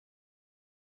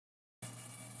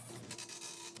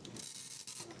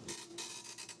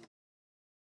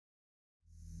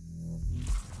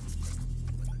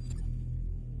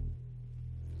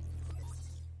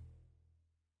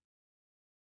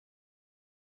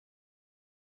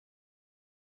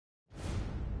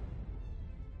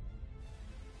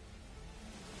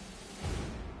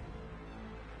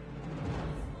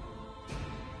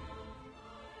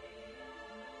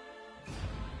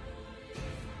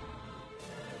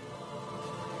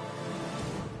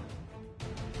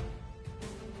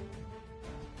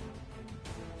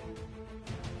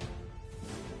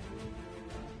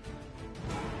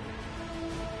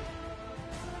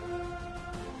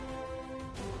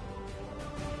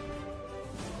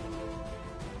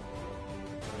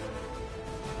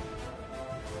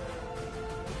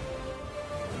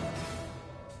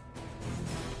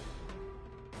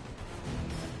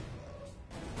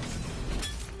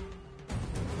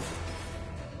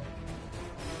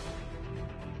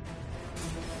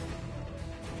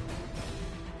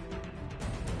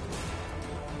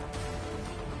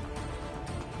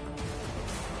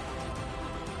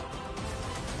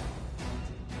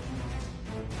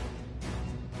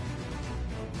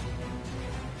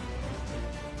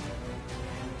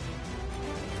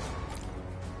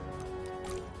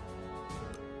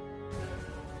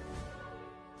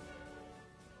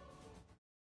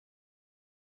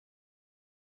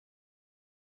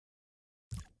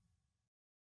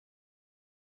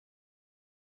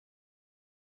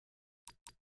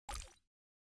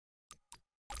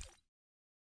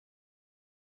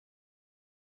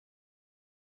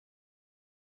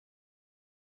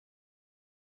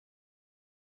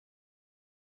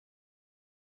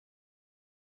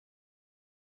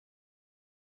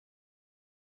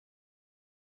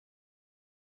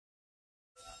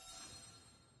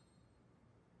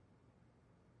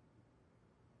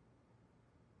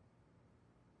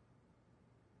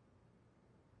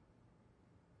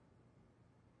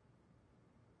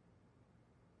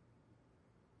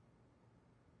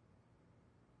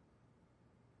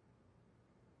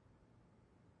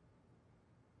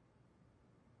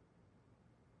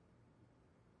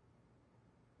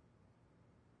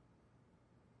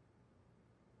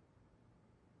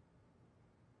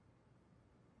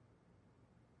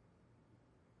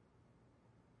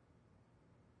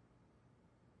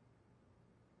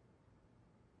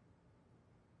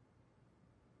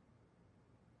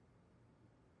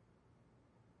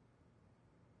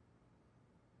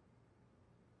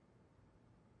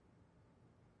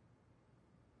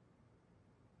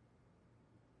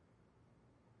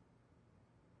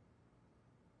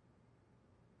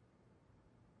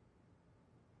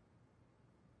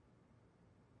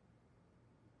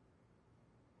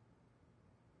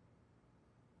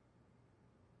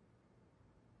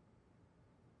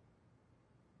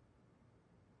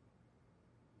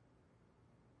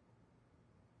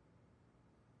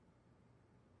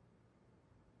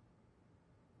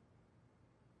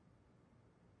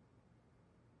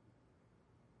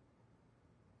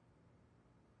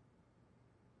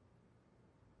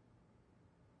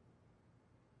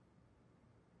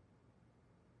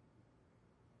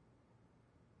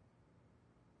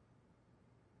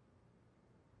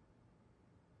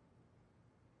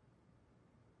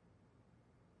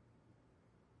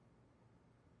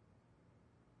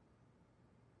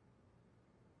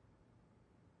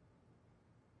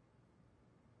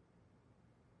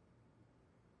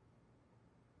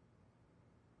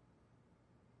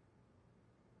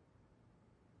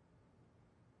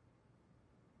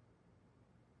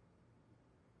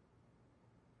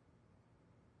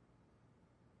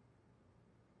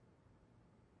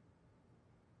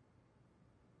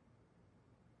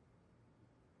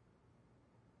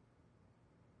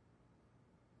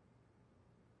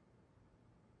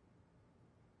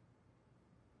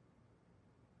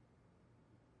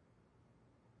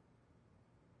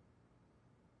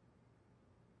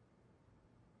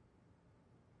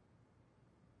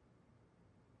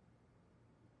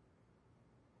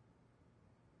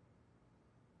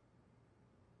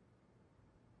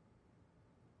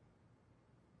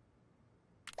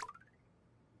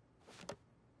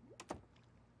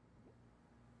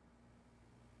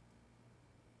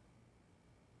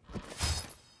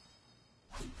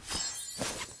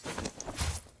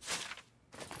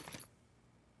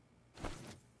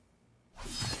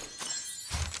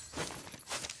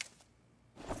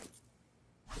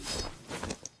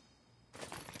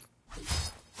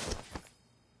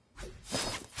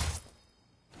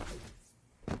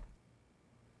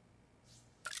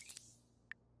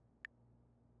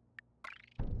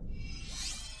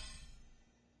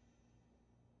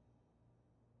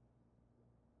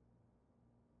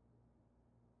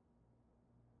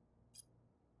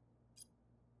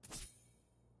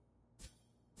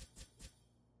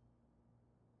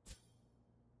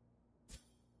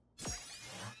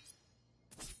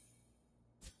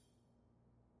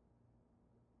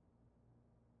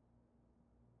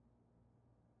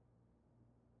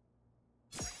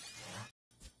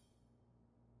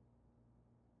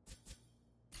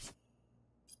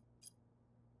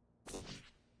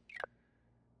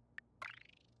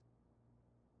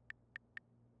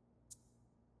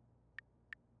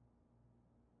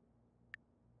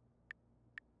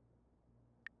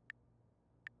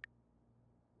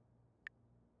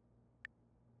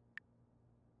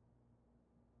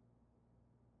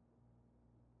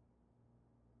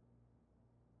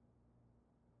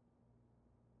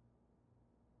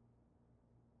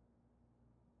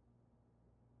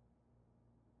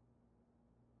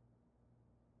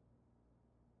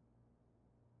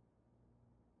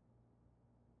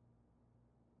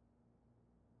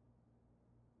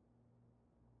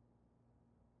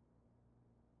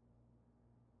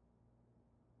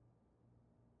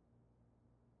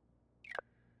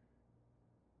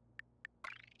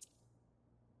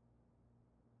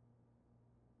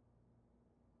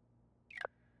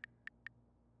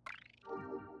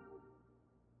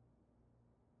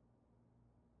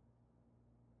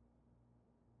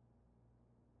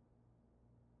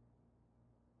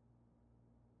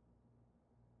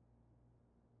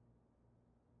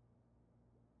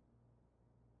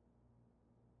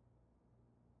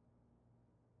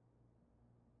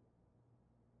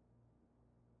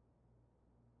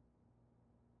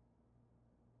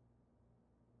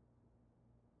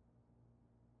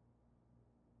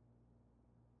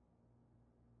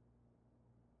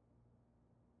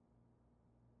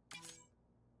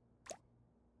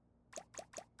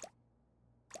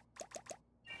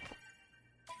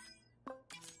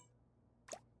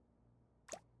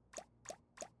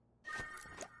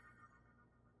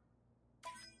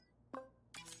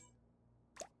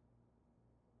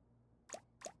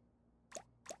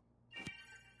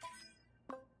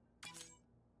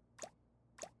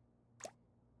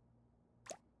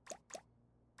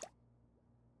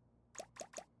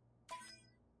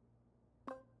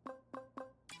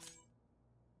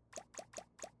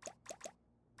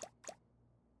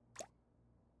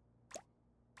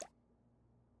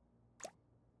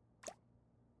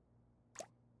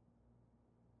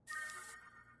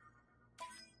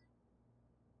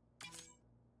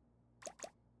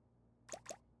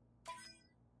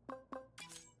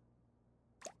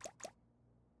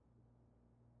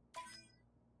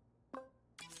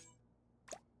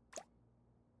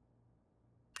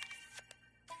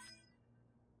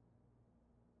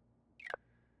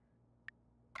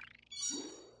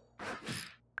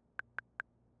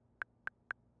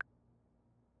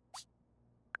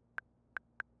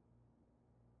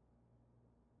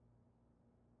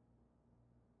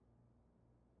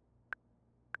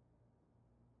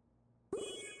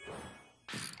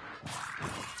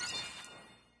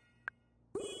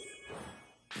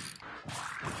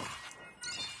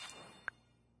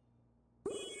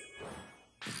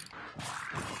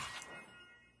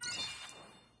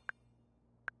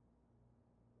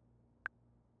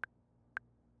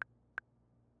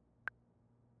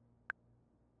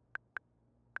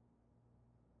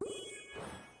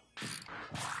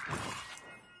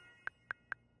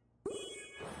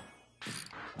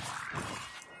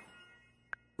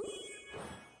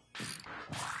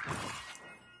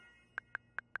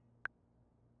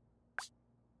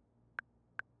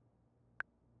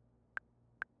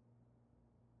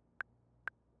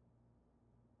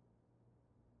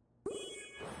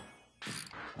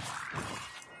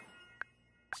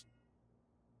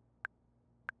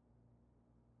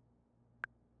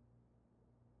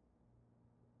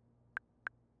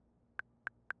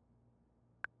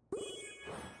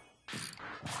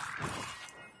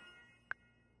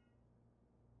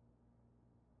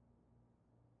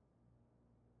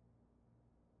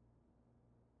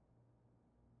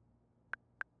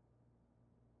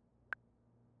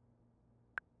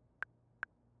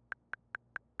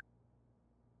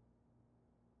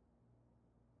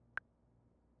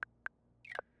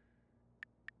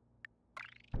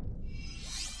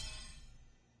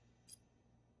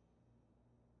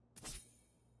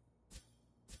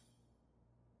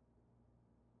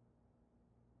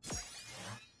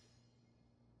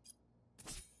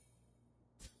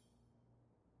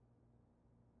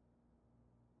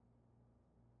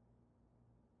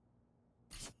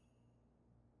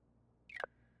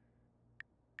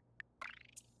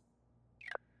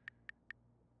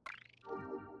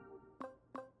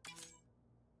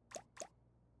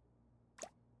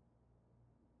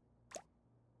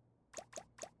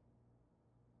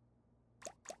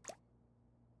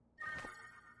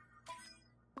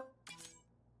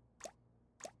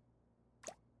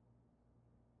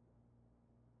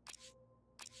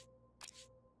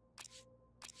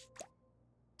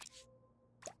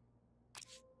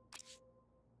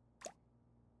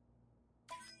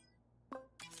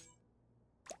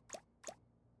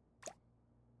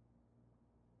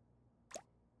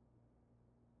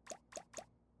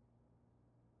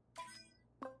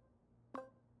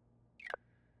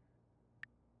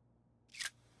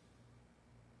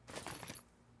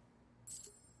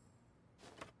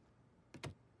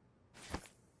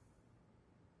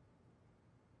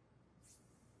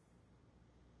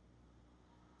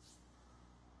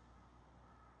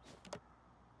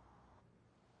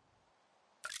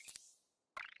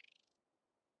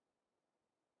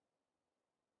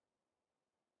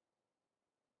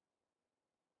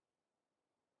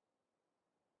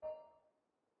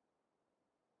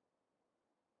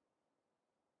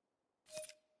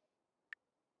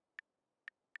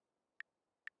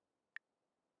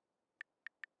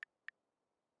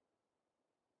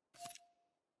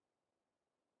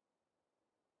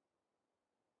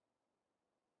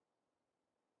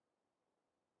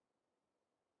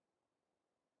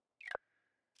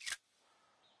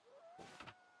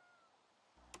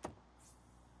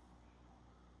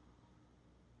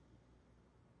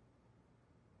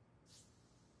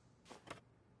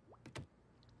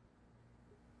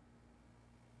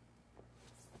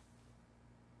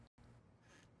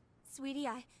Sweetie,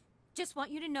 I just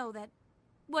want you to know that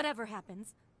whatever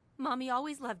happens, Mommy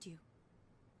always loved you.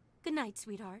 Good night,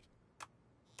 sweetheart.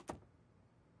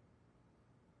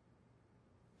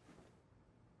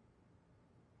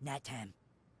 Night time.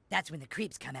 That's when the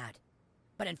creeps come out.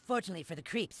 But unfortunately for the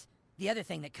creeps, the other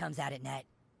thing that comes out at night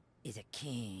is a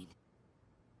king.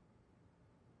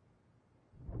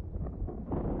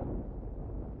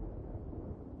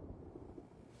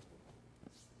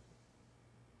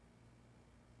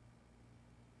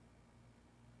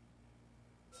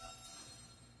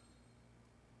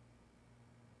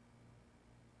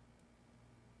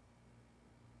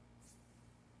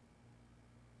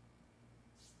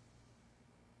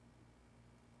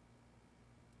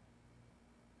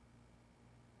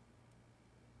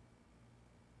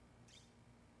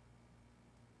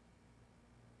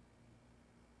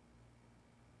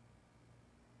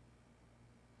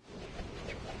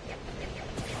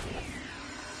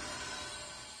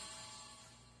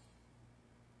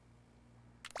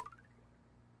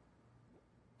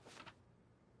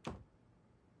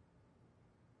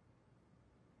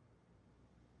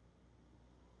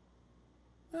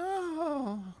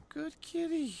 Oh, good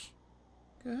kitty.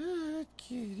 Good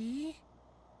kitty.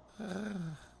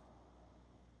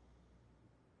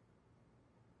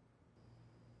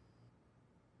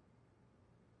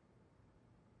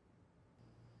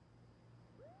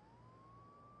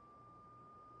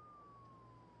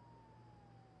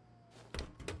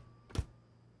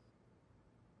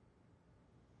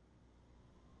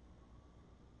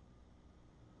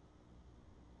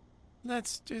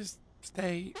 Let's just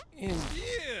stay in.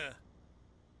 Yeah!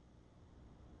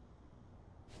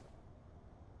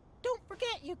 Don't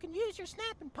forget you can use your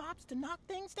snapping pops to knock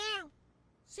things down.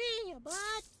 See ya,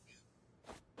 bud.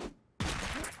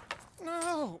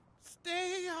 No!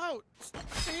 Stay out!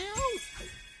 Stay out!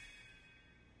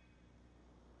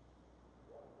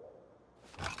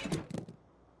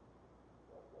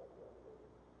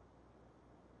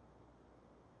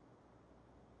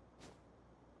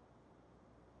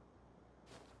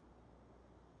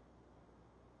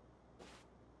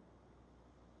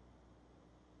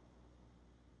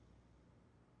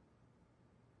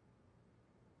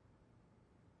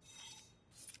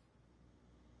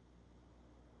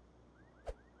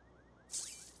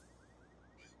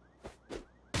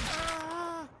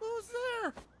 Who's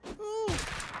there? Who?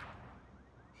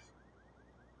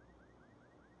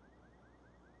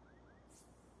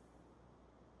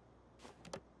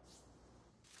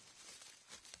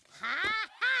 Ha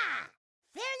ha!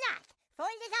 Fear not, for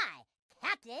it is I,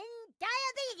 Captain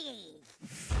Diabetes!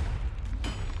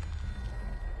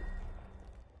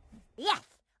 Yes,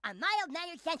 a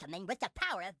mild-mannered gentleman with the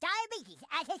power of diabetes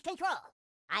at his control.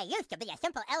 I used to be a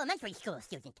simple elementary school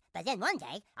student, but then one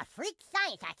day, a freak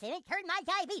science accident turned my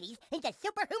diabetes into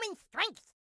superhuman strength.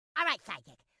 All right,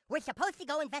 Sidekick, we're supposed to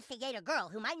go investigate a girl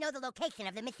who might know the location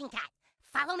of the missing cat.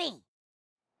 Follow me.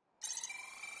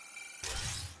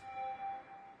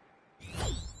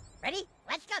 Ready?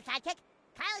 Let's go, Sidekick.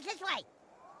 Kyle's this way.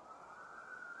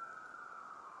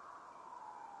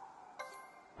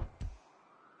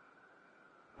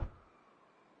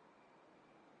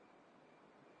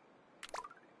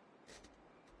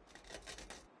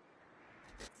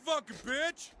 Fucking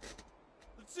bitch!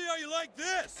 Let's see how you like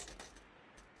this!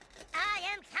 I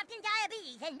am Captain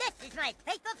Diabetes, and this is my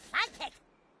faithful sidekick.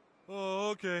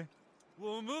 Oh, okay.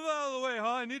 Well, move out of the way, huh?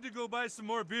 I need to go buy some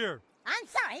more beer. I'm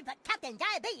sorry, but Captain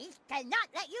Diabetes cannot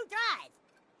let you drive.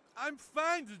 I'm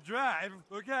fine to drive,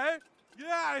 okay? Get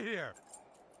out of here!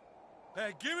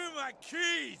 Hey, give me my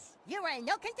keys! You are in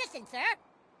no condition, sir.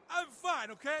 I'm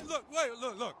fine, okay? Look, wait,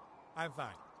 look. I'm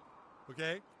fine.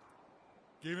 Okay?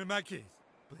 Give me my keys,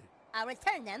 please. I'll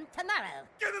return them tomorrow.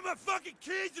 Give me my fucking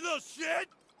keys, you little shit!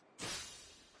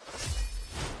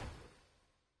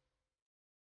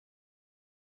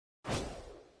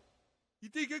 You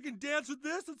think I can dance with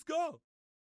this? Let's go!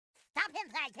 Stop him,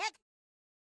 sidekick.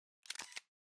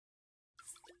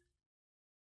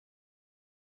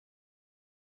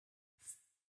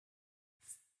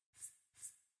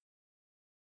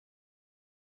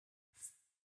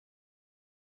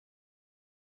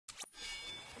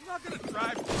 I'm not gonna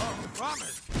drive far,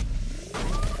 promise!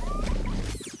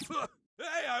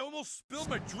 Hey, I almost spilled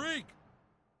my drink!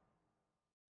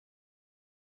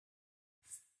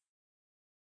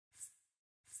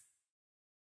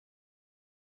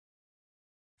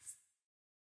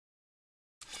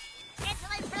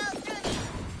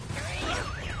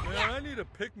 Man, I need a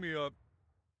pick-me-up.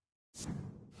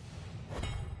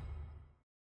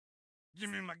 Give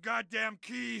me my goddamn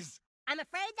keys! I'm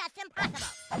afraid that's impossible.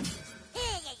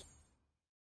 Here you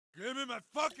Give me my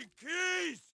fucking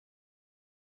keys!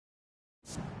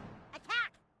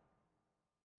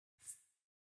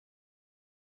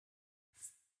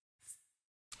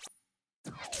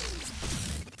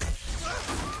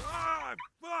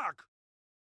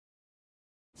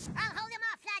 I'll hold him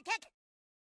off, sidekick.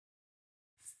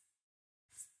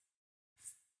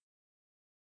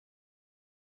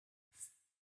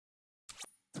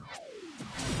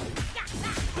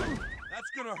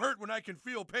 That's gonna hurt when I can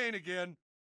feel pain again.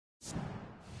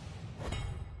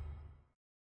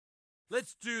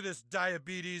 Let's do this,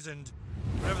 diabetes and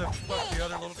whatever the fuck the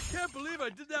other little... I can't believe I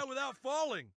did that without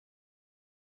falling.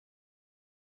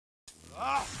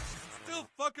 Ah, still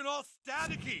fucking all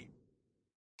staticky.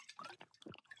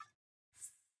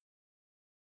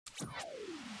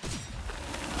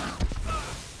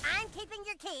 I'm keeping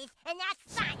your keys, and that's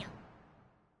final.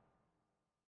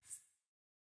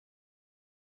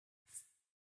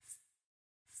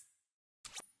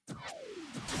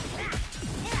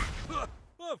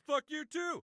 Well, fuck you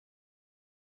too.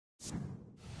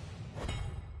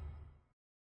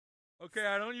 Okay,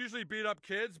 I don't usually beat up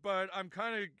kids, but I'm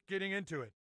kind of getting into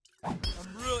it. I'm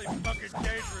really fucking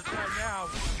dangerous right now.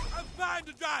 I'm fine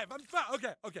to drive. I'm fine.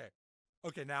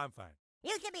 Okay, now I'm fine.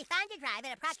 You should be fine to drive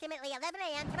at approximately 11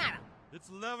 a.m. tomorrow. It's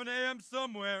 11 a.m.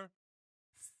 somewhere.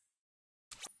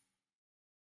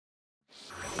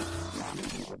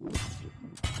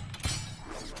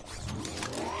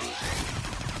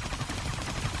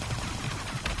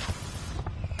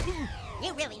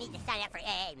 You really need to sign up for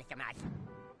AA, Mr. Marks.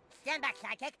 Stand back,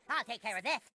 sidekick. I'll take care of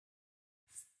this.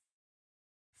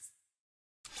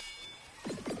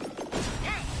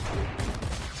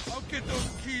 I'll get those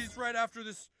keys right after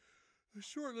this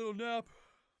short little nap.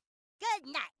 Good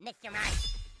night, Mr.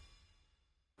 Marks.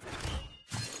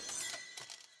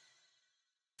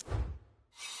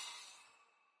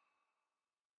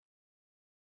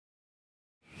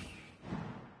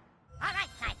 All right,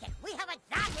 sidekick. We have a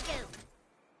job to do.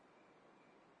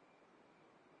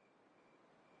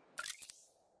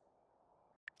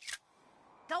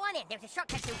 Go on in. There's a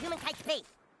shortcut to Human Kite's base.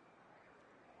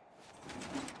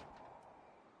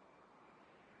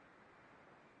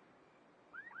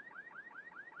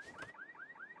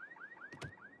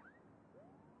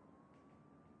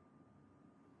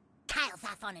 Kyle's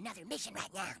off on another mission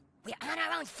right now. We're on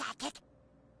our own, sidekick.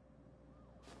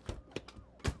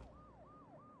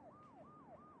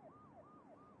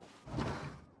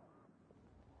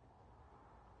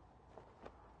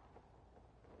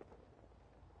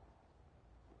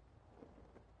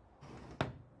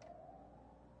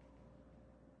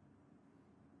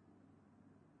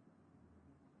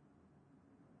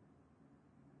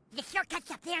 The shortcut's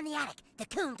up there in the attic. The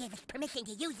coon gave us permission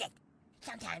to use it.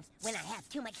 Sometimes, when I have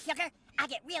too much sugar, I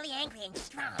get really angry and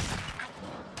strong.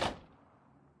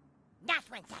 Nice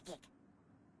one, sidekick.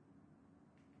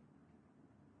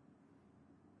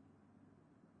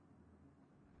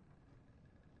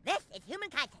 This is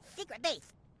Humankind's secret base.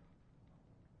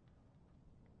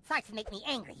 Farts make me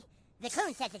angry. The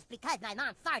coon says it's because my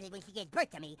mom farted when she gave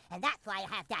birth to me, and that's why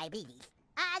I have diabetes.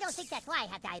 I don't think that's why I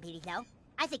have diabetes, though.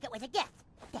 I think it was a gift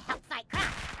to help fight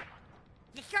crime.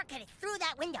 The shortcut is through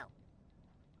that window.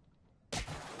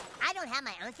 I don't have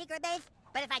my own secret base,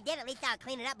 but if I did, at least I would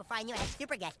clean it up before I knew I had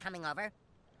super guests coming over.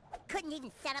 Couldn't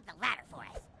even set up the ladder for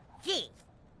us. Jeez.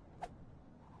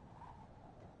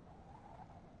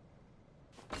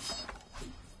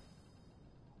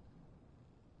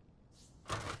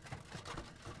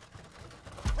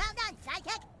 Well done,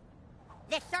 sidekick.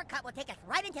 This shortcut will take us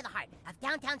right into the heart of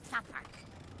downtown South Park.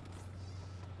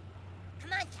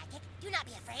 Come on, sidekick. Do not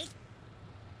be afraid.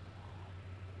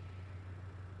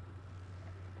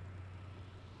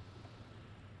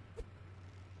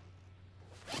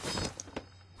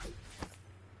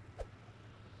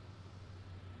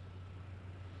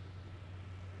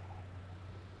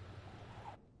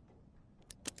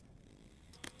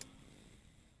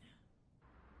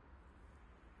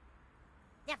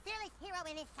 The fearless hero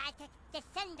and his sidekick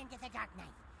descend into the dark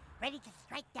night, ready to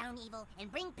strike down evil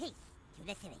and bring peace to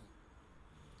the city.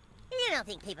 You don't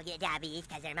think people get diabetes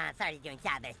because their mom farted during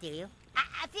childbirth, do you?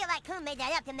 I feel like Coon made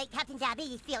that up to make Captain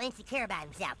Diabetes feel insecure about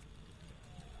himself.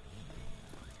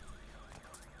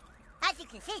 As you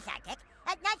can see, sidekick,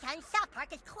 at nighttime, South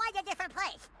Park is quite a different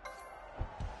place.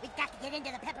 We've got to get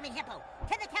into the Peppermint Hippo,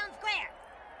 to the town square.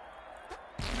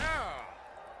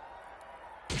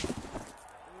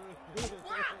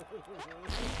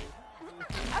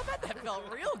 I bet that felt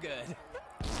real good.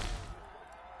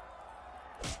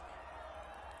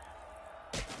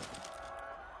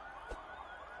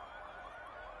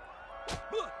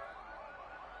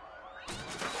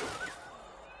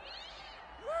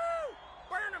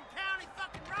 Burnham County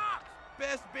fucking rocks!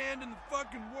 Best band in the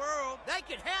fucking world. They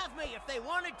could have me if they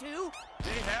wanted to.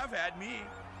 They have had me.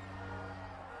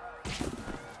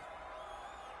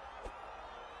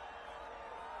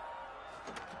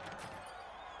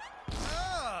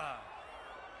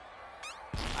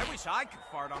 wish I could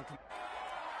fart on...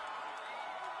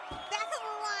 Back of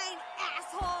the line,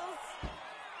 assholes!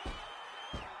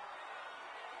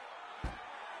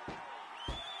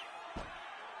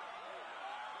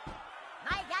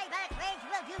 My diabetic rage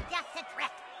will do just the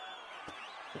trick.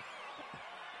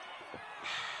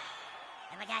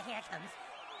 Oh my God, here it comes.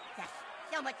 Just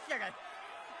so much sugar.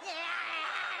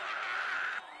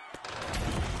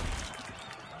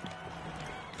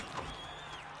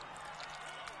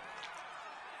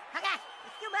 Oh gosh,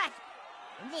 it's too much.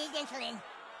 Need insulin.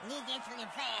 Need insulin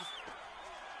fast.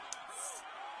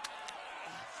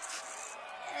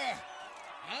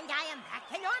 And I am back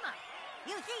to normal.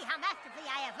 You see how masterfully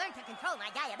I have learned to control my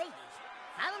diabetes.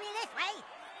 Follow me this way.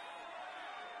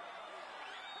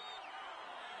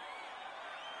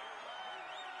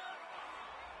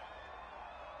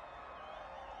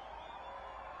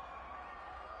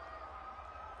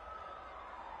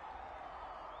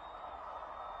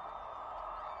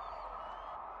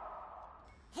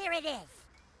 Here it is.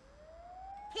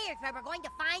 Here's where we're going to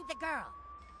find the girl.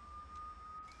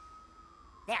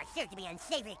 There are sure to be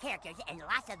unsavory characters and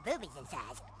lots of boobies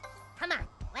inside. Come on,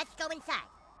 let's go inside.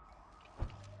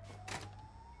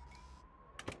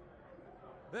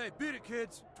 Hey, beat it,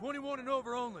 kids. 21 and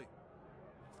over only.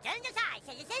 Stand aside,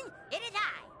 citizen. It is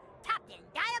I, Captain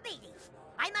Diabetes.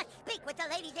 I must speak with the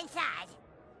ladies inside.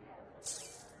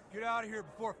 Get out of here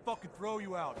before I fucking throw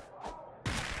you out.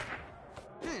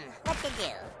 What to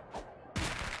do?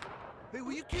 Hey,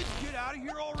 will you kids get out of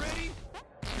here already?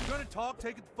 If you're gonna talk,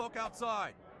 take it the fuck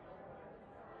outside.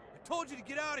 I told you to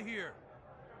get out of here.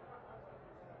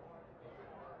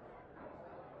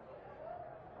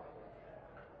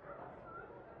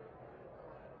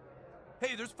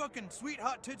 Hey, there's fucking sweet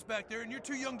hot tits back there and you're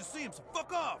too young to see them, so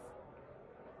fuck off!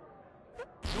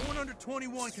 No one under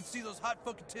 21 can see those hot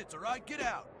fucking tits, alright? Get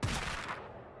out!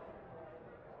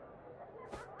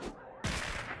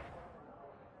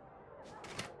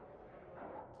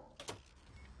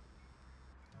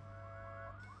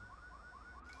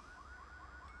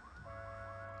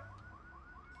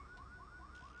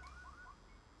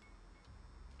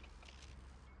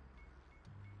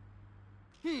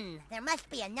 There must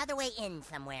be another way in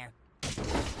somewhere.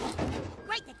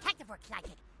 Great detective work,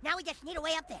 Sidekick. Now we just need a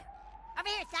way up there. Over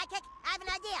here, Sidekick. I have an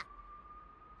idea.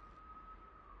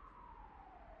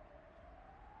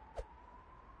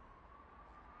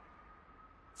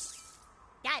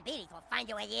 Diabetes will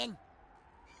find a way in.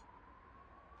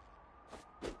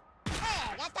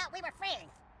 Hey, I thought we were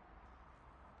friends.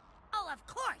 Oh, of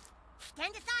course.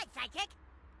 Stand aside, Sidekick.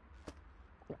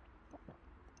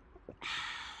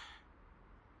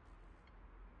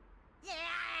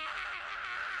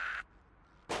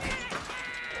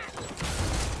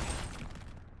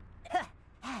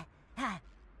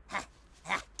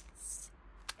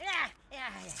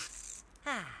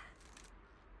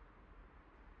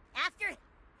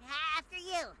 After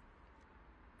you.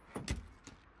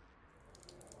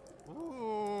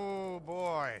 Ooh,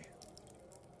 boy.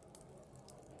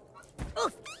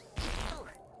 Oof.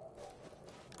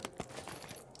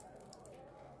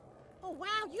 Oh, wow,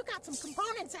 you got some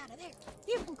components out of there.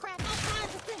 You can crack all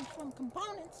kinds of things from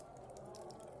components.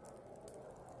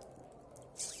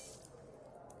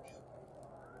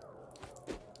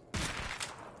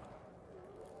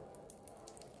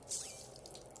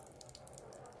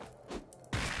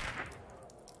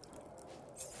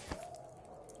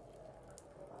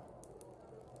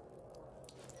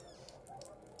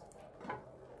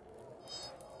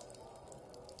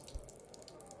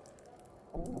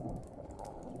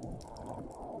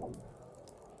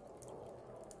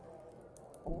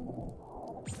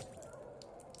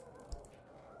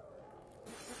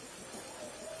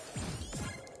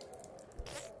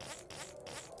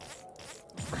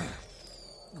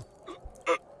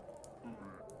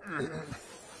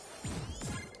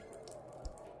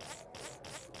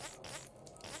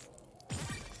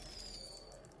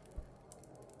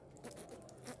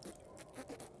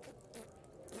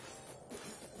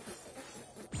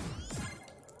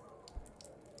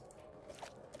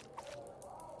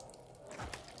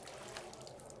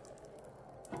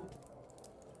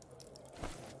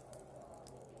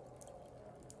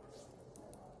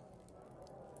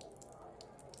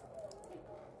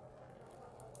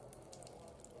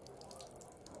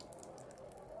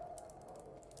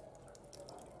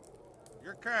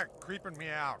 You're kind of creeping me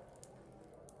out.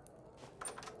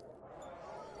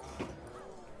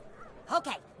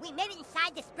 Okay, we made it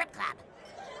inside the strip club.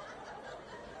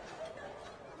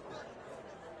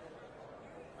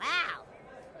 Wow,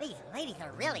 these ladies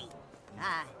are really,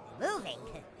 moving.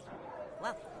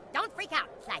 Well, don't freak out,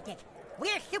 Sidekick.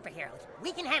 We're superheroes.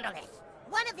 We can handle this.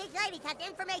 One of these ladies has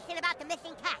information about the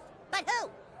missing cat. But who?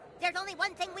 There's only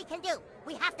one thing we can do.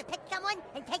 We have to pick someone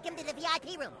and take him to the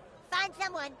VIP room. Find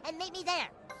someone and meet me there.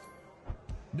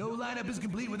 No lineup is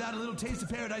complete without a little taste of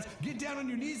paradise. Get down on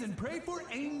your knees and pray for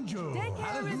Angel.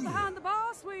 Daycare is behind the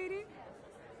bar, sweetie.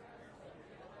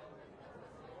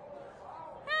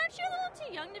 Aren't you a little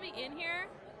too young to be in here?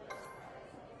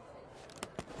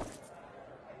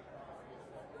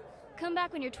 Come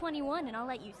back when you're 21 and I'll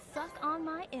let you suck on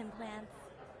my implants.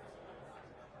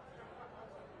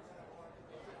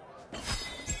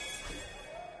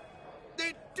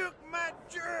 They took my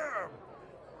job!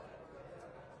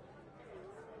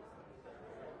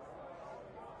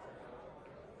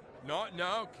 Not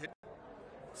now, kid.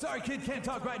 Sorry, kid, can't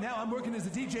talk right now. I'm working as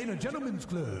a DJ in a gentleman's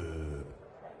club.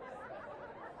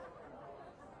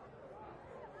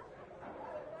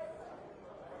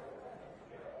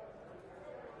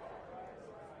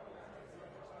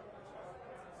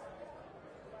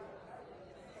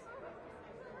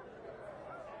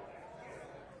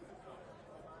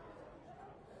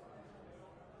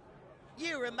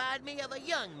 You remind me of a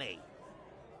young me.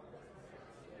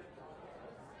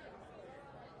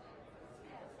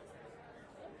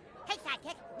 Hey,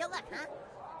 sidekick, no luck, huh?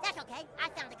 That's okay. I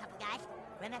found a couple guys.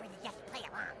 Remember to just play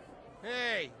along.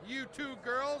 Hey, you two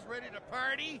girls ready to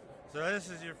party? So this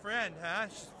is your friend, huh?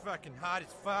 She's fucking hot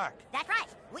as fuck. That's right.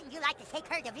 Wouldn't you like to take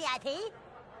her to VIP?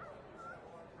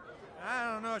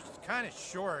 I don't know, she's kind of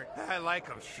short. I like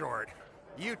 'em short.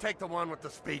 You take the one with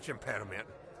the speech impediment.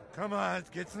 Come on, let's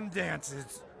get some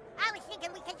dances. I was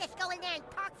thinking we could just go in there and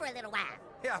talk for a little while.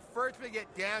 Yeah, first we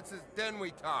get dances, then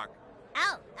we talk.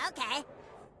 Oh, okay.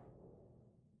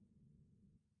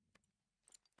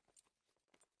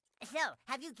 So,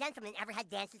 have you gentlemen ever had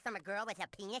dances from a girl with a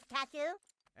penis tattoo?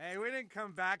 Hey, we didn't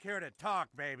come back here to talk,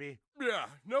 baby. Yeah,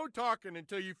 no talking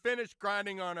until you finish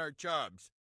grinding on our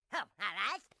chubs. Oh, all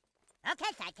right.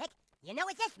 Okay, sidekick. You know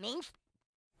what this means.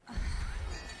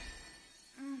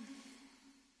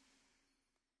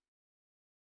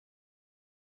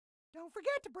 Don't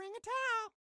forget to bring a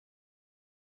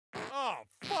towel. Oh,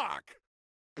 fuck!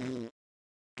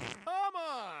 Come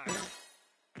on!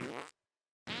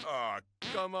 Oh,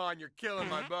 come on, you're killing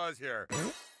my buzz here.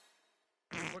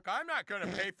 Look, I'm not gonna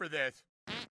pay for this.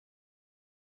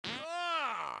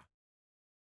 Ah!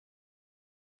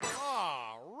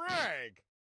 Oh, Reg!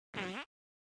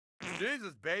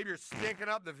 Jesus, babe, you're stinking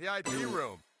up the VIP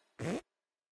room.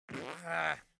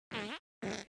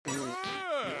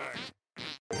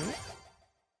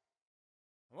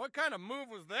 What kind of move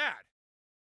was that?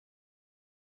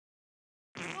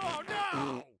 Oh,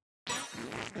 no!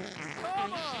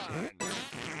 Come on!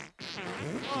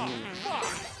 Oh, fuck!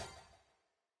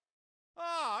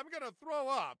 Oh, I'm gonna throw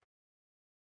up.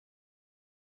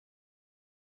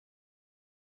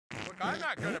 Look, I'm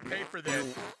not gonna pay for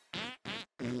this.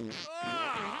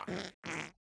 Ah!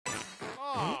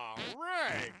 Oh,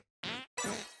 Reg!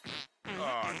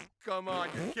 Oh, come on,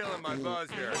 you're killing my buzz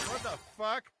here. What the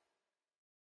fuck?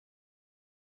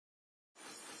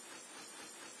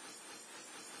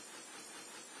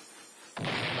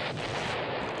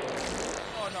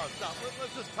 Oh, no, stop.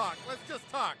 Let's just talk. Let's just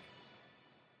talk.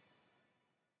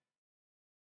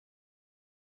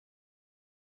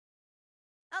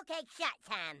 Okay, chat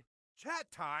time. Chat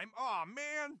time? Aw,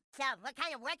 man. So, what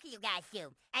kind of work do you guys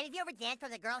do? And have you ever danced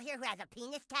with a girl here who has a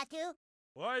penis tattoo?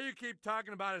 Why do you keep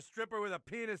talking about a stripper with a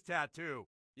penis tattoo?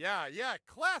 Yeah,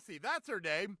 Classy, that's her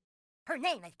name. Her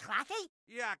name is Classy?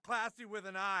 Yeah, Classy with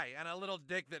an I, and a little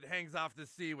dick that hangs off the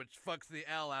C, which fucks the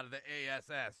L out of the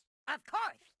ASS. Of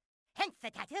course. Hence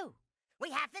the tattoo.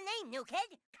 We have the name, new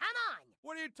kid. Come on.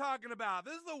 What are you talking about?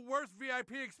 This is the worst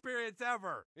VIP experience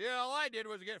ever. Yeah, all I did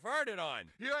was get farted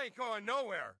on. You ain't going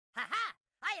nowhere. Ha-ha!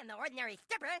 I am the ordinary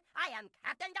stripper. I am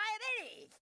Captain Diabetes.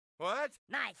 What?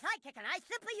 My sidekick and I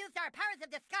simply used our powers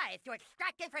of disguise to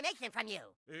extract information from you.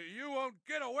 You won't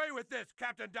get away with this,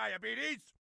 Captain Diabetes.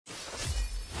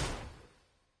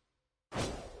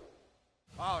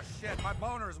 Oh, shit, my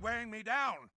boner's weighing me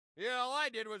down. Yeah, all I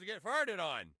did was get farted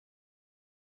on.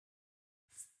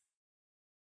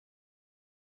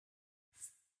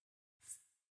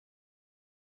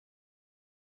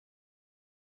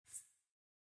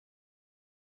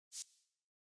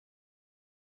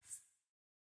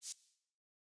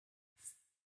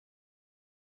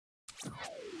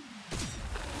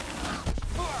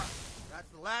 That's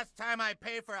the last time I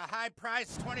pay for a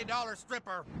high-priced $20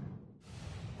 stripper.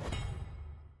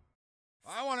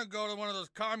 I want to go to one of those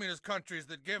communist countries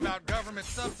that give out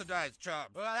government-subsidized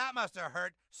jobs. Well, that must have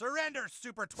hurt. Surrender,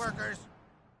 super twerkers.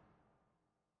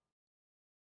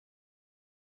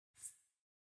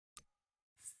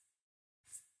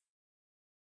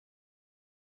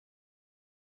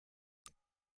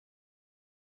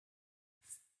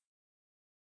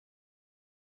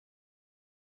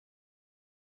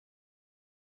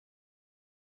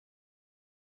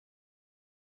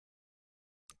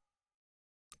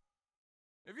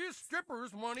 If you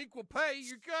strippers want equal pay,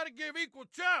 you gotta give equal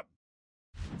chub.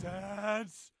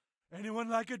 Dance. Anyone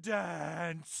like a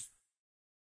dance?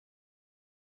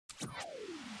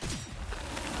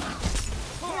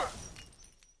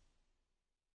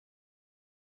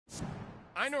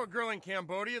 I know a girl in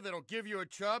Cambodia that'll give you a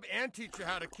chub and teach you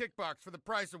how to kickbox for the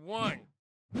price of one.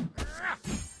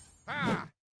 Ah!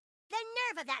 The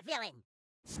nerve of that villain!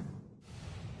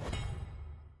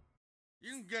 You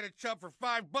can get a chub for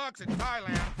 $5 in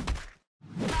Thailand.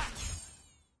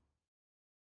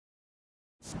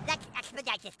 Let's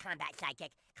expedite this combat, sidekick.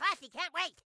 Classy can't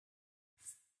wait!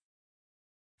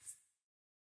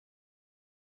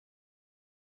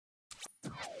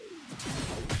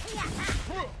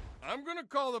 I'm gonna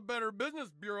call the Better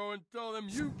Business Bureau and tell them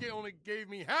you only gave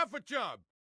me half a chub.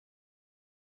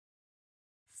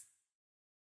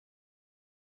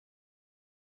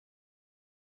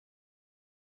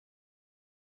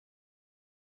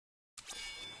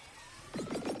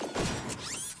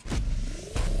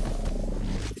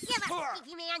 Give up,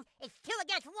 Sneaky Man! It's 2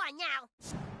 against 1 now!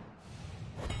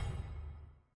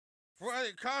 Before the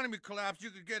economy collapsed,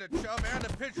 you could get a chub and a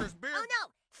pitcher's beer. Oh no!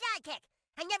 Sidekick!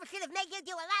 I never should have made you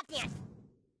do a lap dance!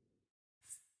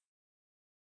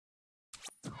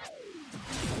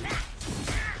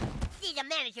 See the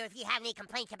manager if you have any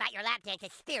complaints about your lap dance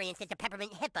experience at the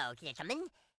Peppermint Hippo, gentlemen.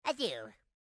 Adieu.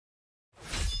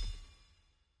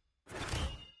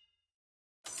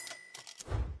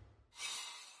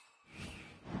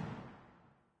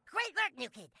 Great work, new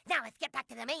kid! Now let's get back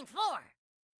to the main floor!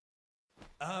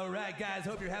 All right, guys,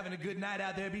 hope you're having a good night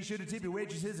out there. Be sure to tip your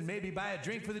waitresses and maybe buy a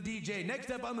drink for the DJ. Next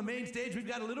up on the main stage, we've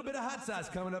got a little bit of hot sauce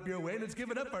coming up your way. Let's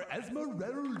give it up for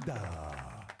Esmeralda.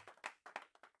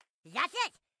 That's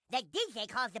it! The DJ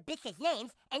calls the bitches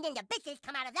names, and then the bitches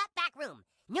come out of that back room.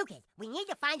 New kid, we need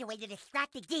to find a way to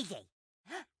distract the DJ.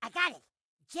 I got it!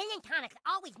 Gin and tonics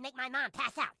always make my mom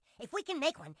pass out. If we can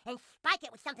make one and spike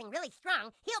it with something really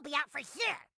strong, he'll be out for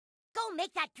sure. Go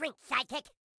make that drink, sidekick.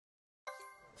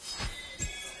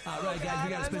 All right, guys,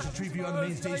 we got a special treat for you on the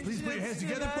main stage. Please put your hands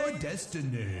together for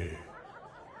Destiny.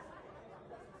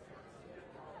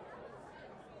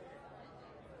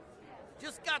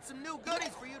 Just got some new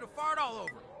goodies for you to fart all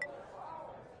over.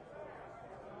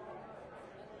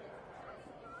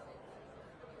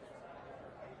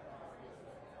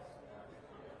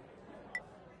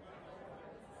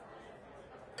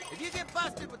 If you get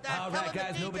busted with that, all tell right, him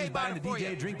guys, the nobody's DJ buying bought the it for DJ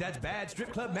you. drink. That's bad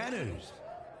strip club manners.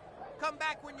 Come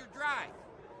back when you're dry.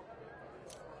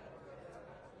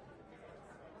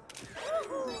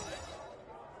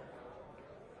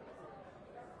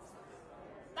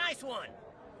 Nice one.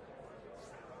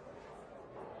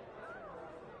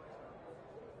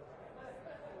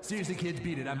 Seriously, kids,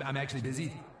 beat it. I'm actually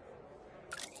busy.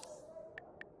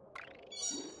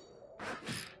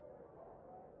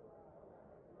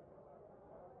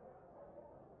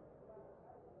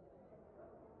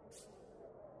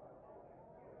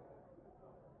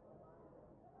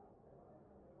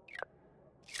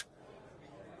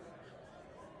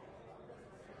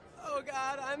 Oh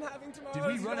God, I'm having tomorrow's Did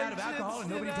we run out of alcohol and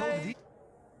nobody told the DJ?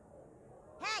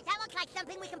 Hey, that looks like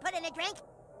something we can put in a drink.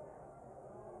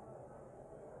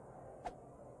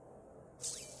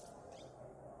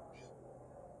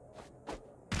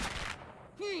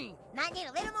 Might need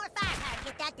a little more firepower to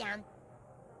get that down.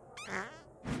 Wow,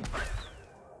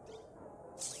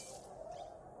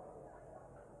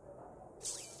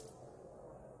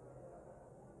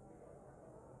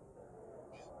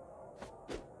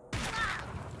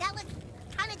 that was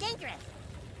kind of dangerous.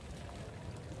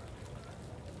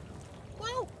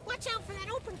 Whoa, watch out for that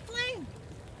open flame.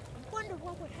 I wonder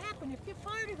what would happen if you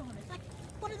farted on it, like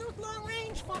one of those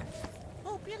long-range farts.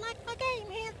 Hope you like my game,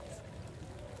 Hints.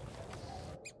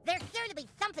 There's sure to be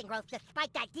something gross to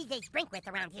spike that DJ's drink with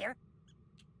around here.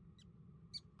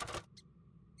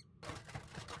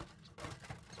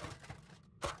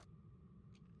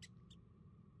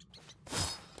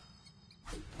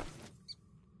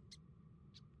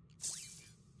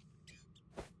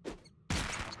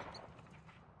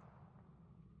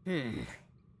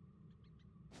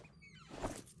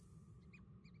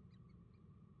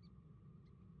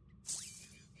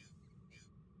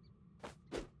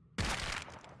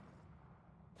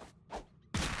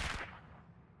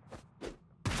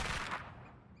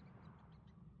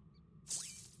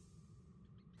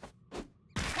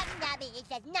 Captain Diabetes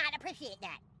does not appreciate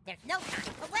that. There's no time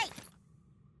to wait.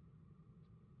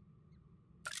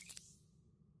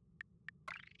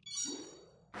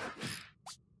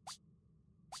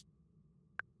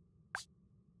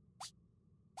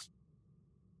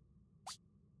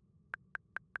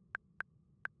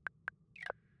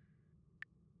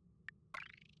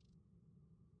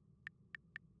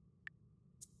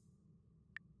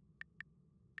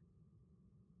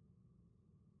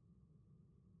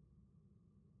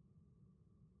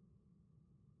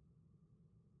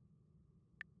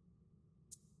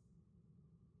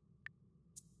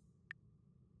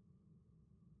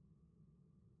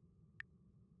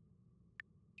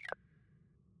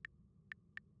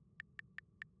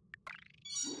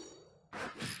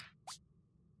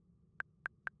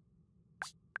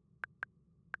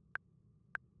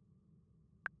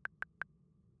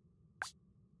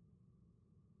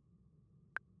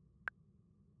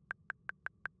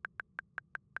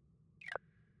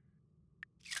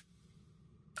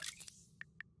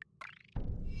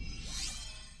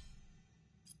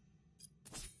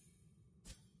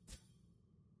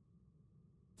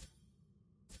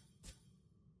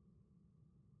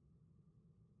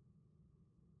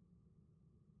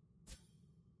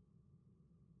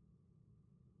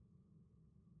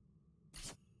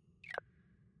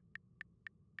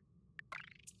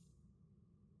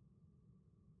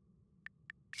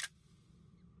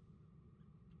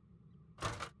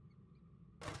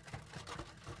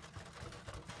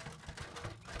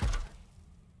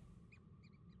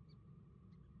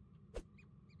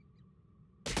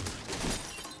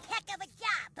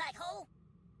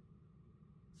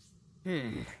 I'll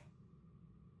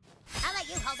let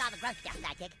you hold all the gross stuff,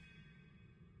 Sidekick.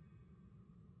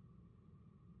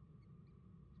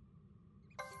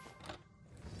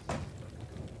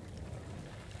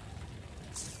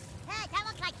 Hey, that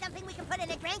looks like something we can put in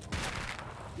a drink.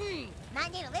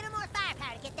 Might need a little more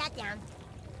firepower to get that down.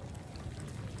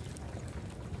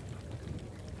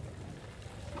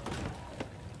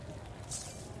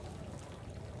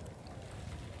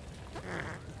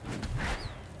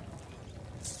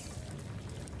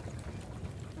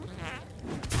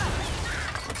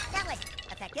 That was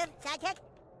effective, Sidekick.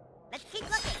 Let's keep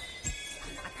looking.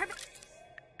 A perfect...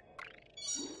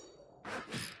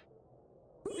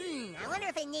 I wonder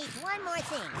if it needs one more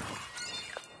thing.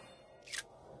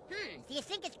 Do you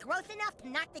think it's gross enough to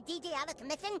knock the DJ out of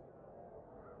commission?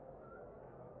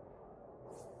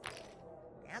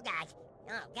 Oh, God.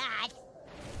 Oh, God.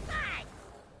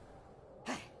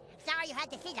 I'm sorry you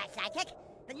had to see that, Sidekick,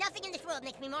 but nothing in this world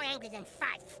makes me more angry than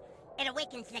farts. It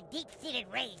awakens the deep-seated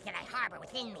rage that I harbor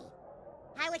within me.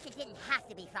 I wish it didn't have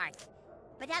to be farts,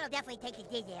 but that'll definitely take the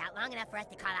DJ out long enough for us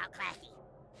to call out Classy.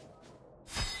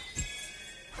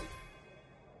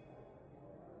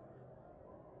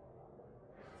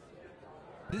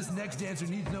 This next dancer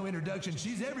needs no introduction.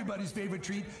 She's everybody's favorite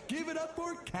treat. Give it up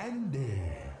for Candy.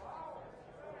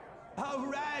 All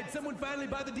right, someone finally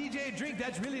bought the DJ a drink.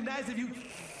 That's really nice of you.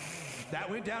 That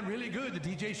went down really good. The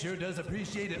DJ sure does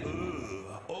appreciate it.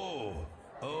 Oh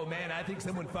man, I think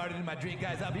someone farted in my drink,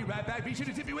 guys. I'll be right back. Be sure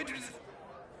to tip your waitresses.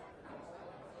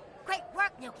 Great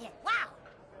work, New Kid. Wow.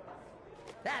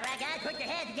 All right, guys, put your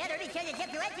hands together. Be sure to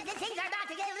tip your waitresses. Things are about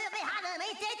to get a little bit hot on the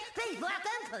main stage. Please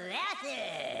welcome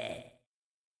Classy.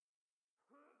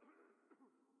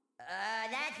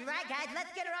 That's right, guys.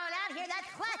 Let's get her on out here.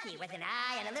 That's Classy with an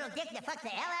I and a little dick that fucks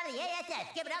the hell out of the ASS.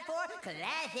 Give it up for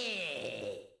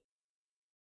Classy.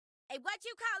 Hey, what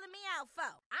you calling me out for?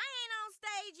 I ain't on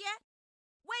stage yet.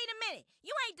 Wait a minute.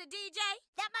 You ain't the DJ?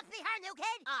 That must be her, New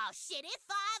Kid. Oh, shit. It's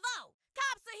 5-0.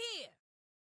 Cops are here.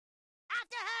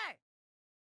 After her.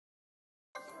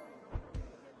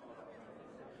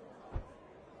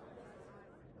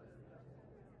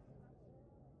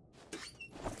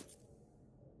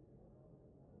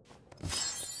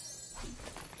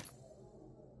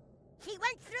 She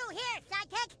went through here,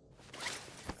 Sidekick.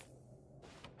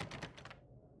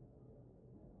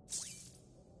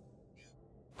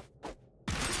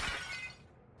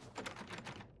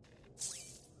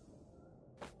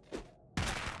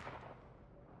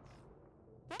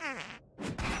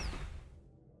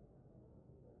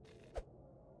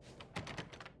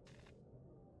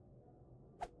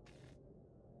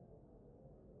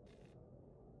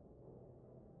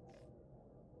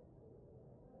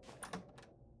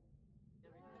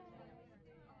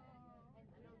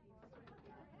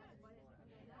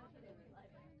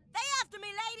 Me,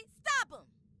 lady. Stop him.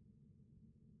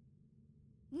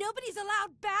 Nobody's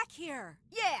allowed back here.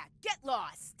 Yeah, get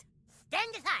lost.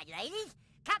 Stand aside, ladies.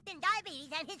 Captain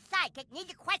Diabetes and his sidekick need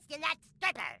to question that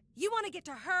stripper. You want to get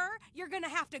to her? You're gonna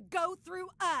have to go through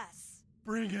us.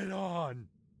 Bring it on.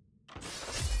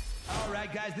 All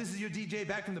right, guys, this is your DJ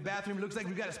back from the bathroom. Looks like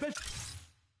we've got a special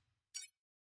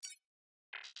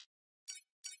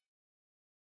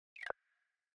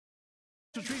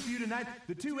treat for you tonight.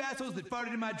 The two assholes that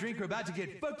farted in my drink are about to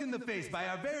get fucked in the face by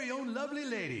our very own lovely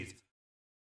ladies.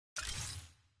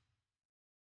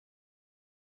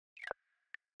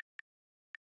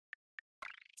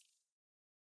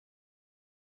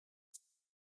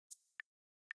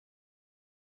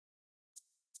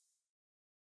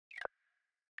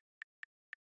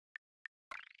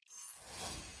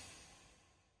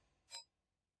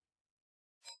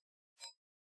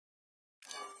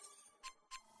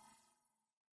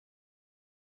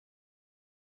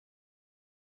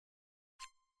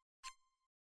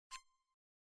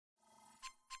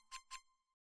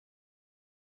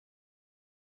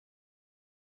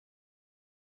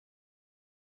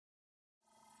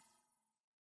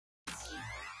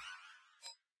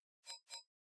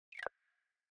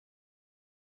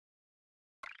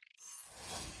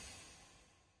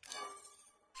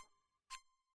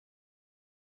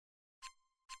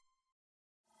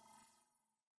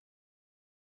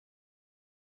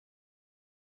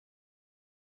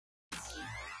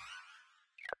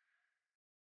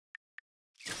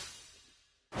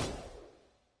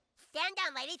 Stand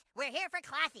down, ladies. We're here for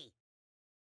Classy.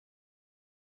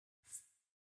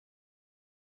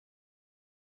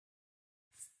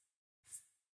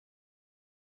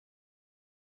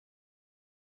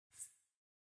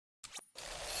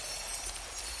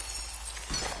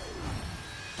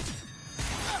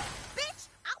 Bitch,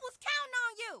 I was counting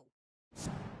on you.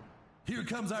 Here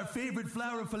comes our favorite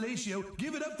flower of fellatio.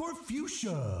 Give it up for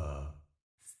Fuchsia.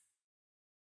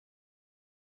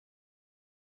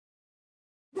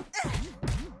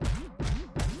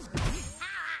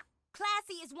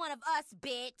 Classy is one of us,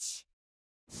 bitch.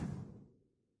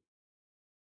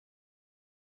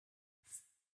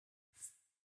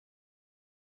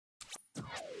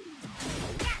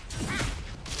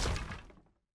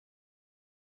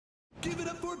 Give it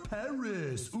up for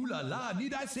Paris. Ooh la la,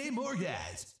 need I say more,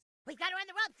 guys? We've got her on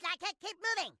the ropes, Sidekick. Keep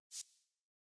moving.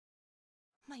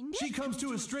 My knee. She comes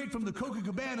to us straight from the Coca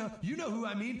Cabana. You know who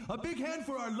I mean. A big hand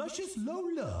for our luscious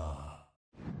Lola.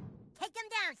 Take him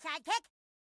down, Sidekick.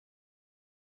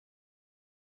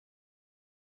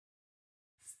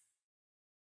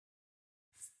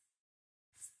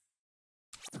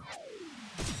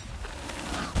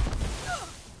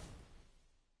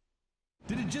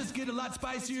 Did it just get a lot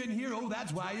spicier in here? Oh,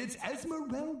 that's why it's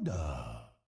Esmeralda.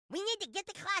 We need to get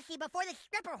to Classy before the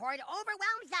stripper horde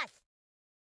overwhelms us.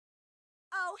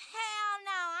 Oh, hell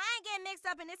no. I ain't getting mixed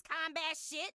up in this combat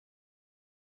shit.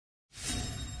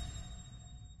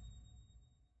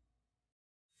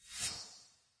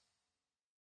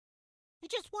 You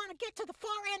just want to get to the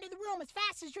far end of the room as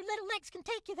fast as your little legs can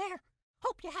take you there.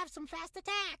 Hope you have some fast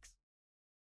attacks.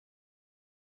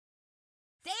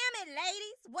 Damn it,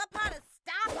 ladies. What part of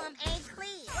Stockholm ain't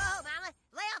clean? Whoa, Mama.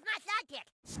 Lay off my Sidekick.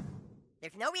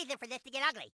 There's no reason for this to get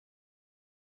ugly.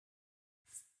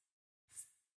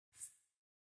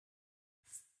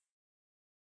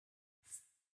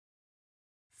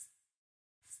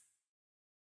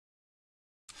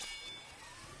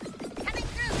 Coming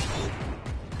through, ladies.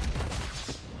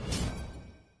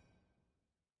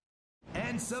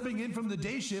 And subbing in from the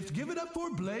day shift, give it up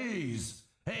for Blaze.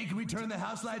 Hey, can we turn the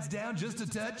house lights down just a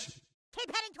touch?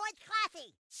 Keep heading towards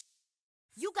Classy.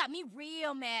 You got me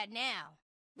real mad now.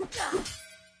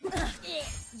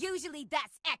 Usually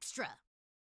that's extra.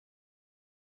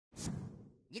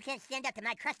 You can't stand up to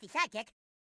my crusty Sidekick.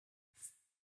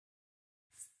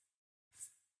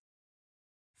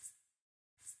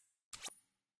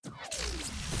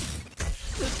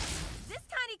 This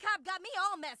tiny cop got me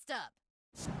all messed up.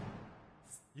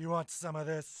 You want some of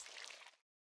this?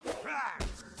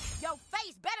 Your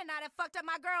face better not have fucked up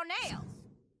my girl nails.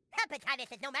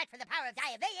 Hepatitis is no match for the power of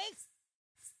diabetes.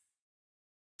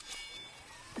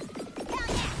 Hell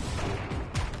yeah!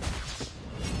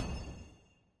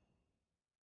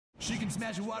 She can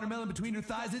smash a watermelon between her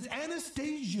thighs. It's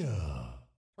Anastasia.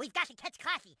 We've got to catch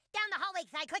Classy. Down the hallway,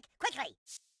 Sidekick, quickly.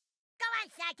 Go on,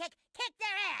 Sidekick. Kick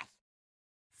their ass.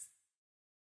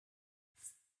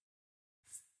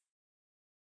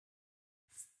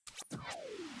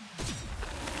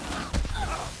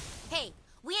 Hey,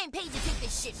 we ain't paid to take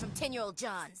this shit from 10-year-old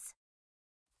Johns.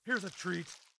 Here's a treat.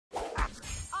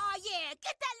 Oh yeah,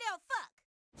 get that little fuck.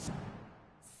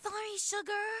 Sorry,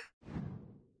 sugar.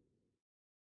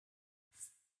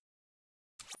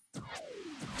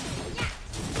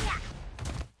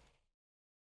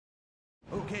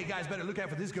 Okay, guys, better look out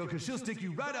for this girl, because she'll stick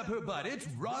you right up her butt. It's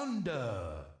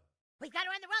Rhonda. We've got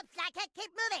her on the ropes, Sidekick.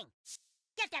 Keep moving.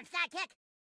 Get them, Sidekick.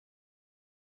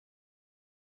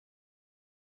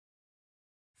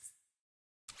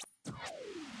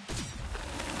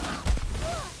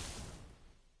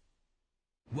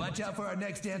 Watch out for our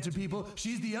next dancer, people.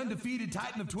 She's the undefeated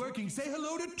titan of twerking. Say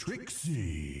hello to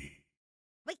Trixie.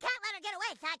 We can't let her get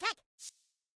away, Sidekick.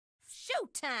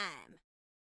 Showtime.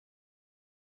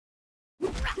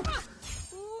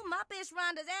 Ooh, my bitch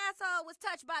Rhonda's asshole was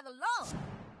touched by the Lord.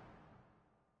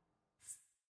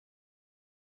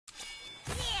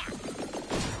 Yeah.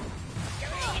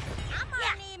 I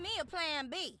might need me a plan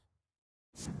B.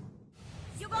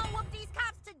 You gonna whoop these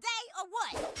cops today or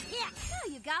what? Yeah. Now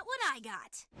you got what I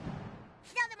got.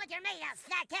 Show them what you're made of,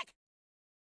 Sidekick.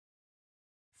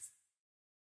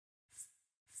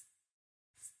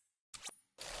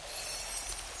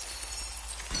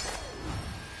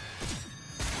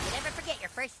 You never forget your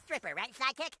first stripper, right,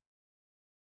 Sidekick?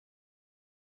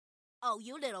 Oh,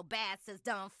 you little bastards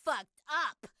done fucked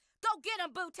up. Go get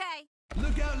him, Butte.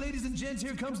 Look out, ladies and gents.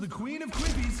 Here comes the queen of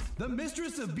quippies, the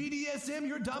mistress of BDSM,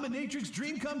 your dominatrix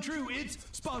dream come true. It's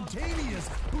Spontaneous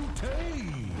Boutte.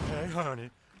 Hey, honey,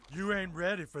 you ain't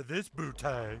ready for this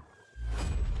bootay.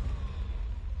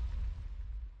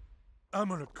 I'm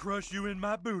gonna crush you in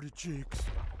my booty cheeks.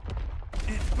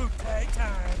 It's bootay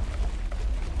time.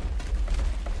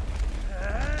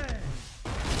 Hey!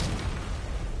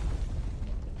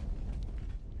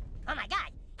 Oh my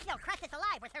god, she'll crush us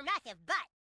alive with her massive butt.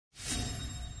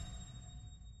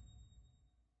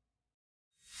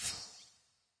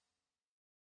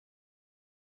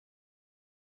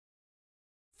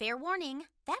 Fair warning,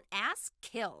 that ass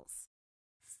kills.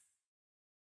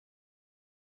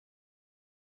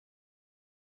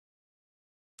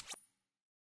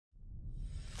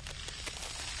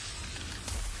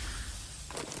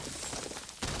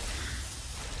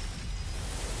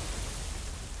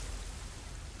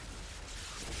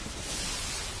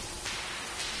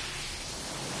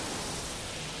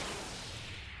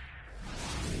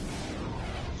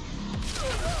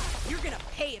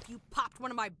 if you popped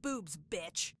one of my boobs,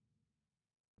 bitch.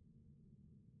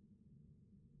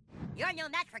 You're no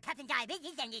match for Captain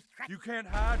Diabetes and his You can't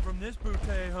hide from this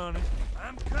bootay, honey.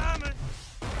 I'm coming.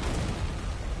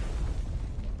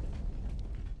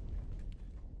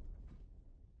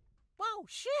 Whoa,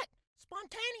 shit!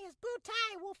 Spontaneous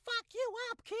bootay will fuck you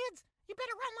up, kids! You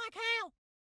better run like hell!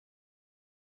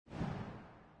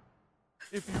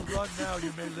 If you run now,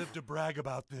 you may live to brag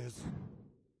about this.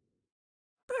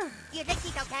 You think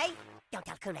he's okay? Don't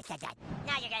tell Kun I said that.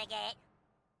 Now you're gonna get it.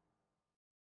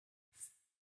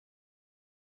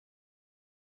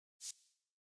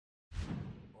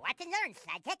 Watch and learn,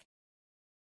 sidekick.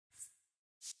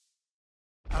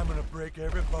 I'm gonna break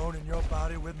every bone in your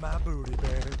body with my booty,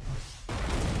 baby.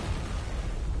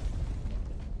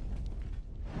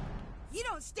 You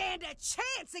don't stand a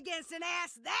chance against an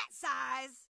ass that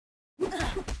size.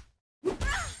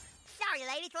 Sorry,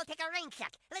 ladies, we'll take a rain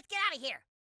check. Let's get out of here.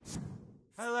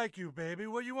 I like you, baby.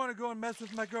 What you want to go and mess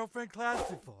with my girlfriend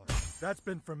Classy for? That's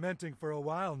been fermenting for a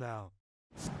while now.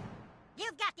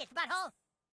 You've got this, butthole.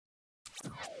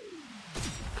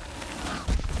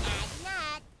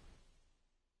 Not.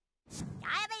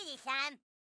 Diabetes time.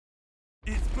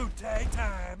 It's bootay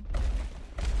time.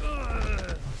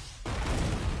 Ugh.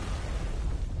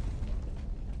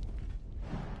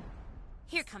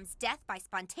 Here comes death by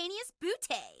spontaneous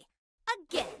bootay.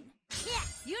 Again. Yeah.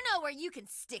 You know where you can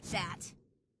stick that.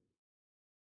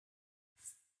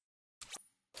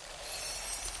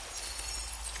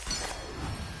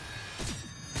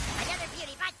 Another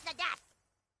beauty bites the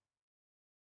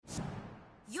dust.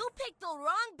 You picked the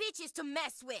wrong bitches to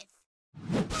mess with.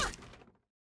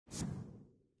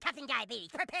 Captain Diabetes,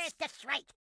 prepare to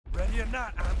strike. Ready or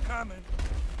not, I'm coming.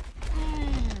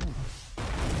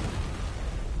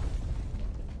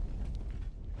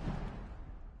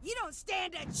 You don't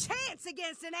stand a chance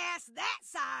against an ass that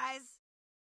size.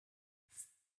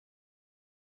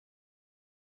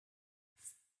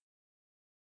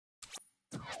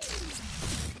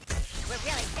 We're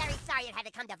really very sorry it had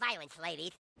to come to violence,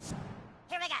 ladies.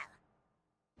 Here we go.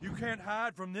 You can't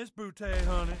hide from this bootay,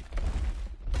 honey.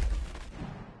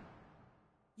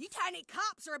 You tiny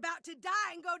cops are about to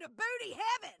die and go to booty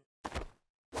heaven.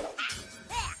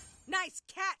 There. Nice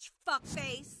catch,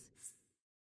 fuckface.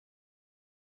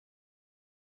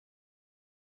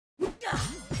 Yeah.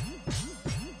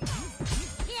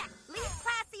 Leave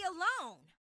Classy alone.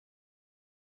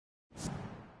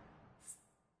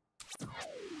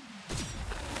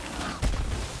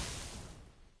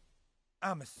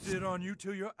 I'ma sit on you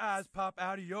till your eyes pop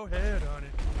out of your head,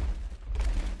 honey.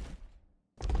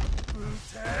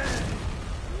 Bootay!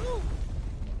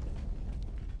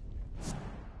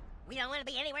 We don't want to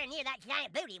be anywhere near that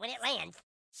giant booty when it lands.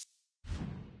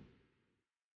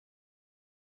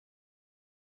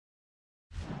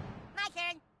 My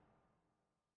turn.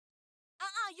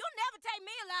 You'll never take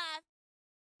me alive.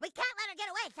 We can't let her get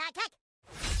away, sidekick.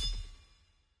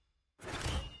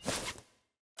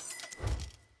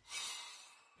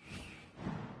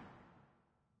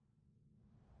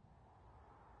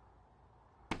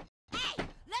 Hey,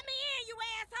 let me in, you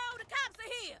asshole. The cops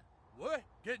are here. What?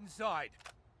 Get inside.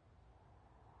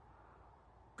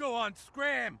 Go on,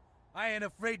 scram! I ain't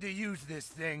afraid to use this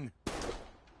thing.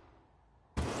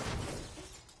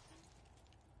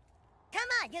 Come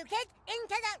on, you kids, into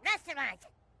the restaurant.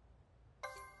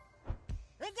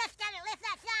 We just gotta lift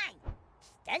that sign.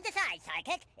 Stand aside,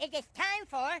 sidekick. It is time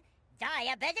for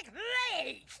diabetic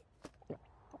rage.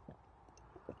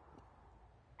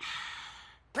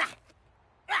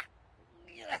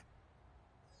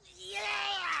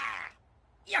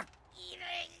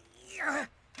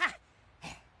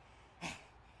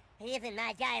 Even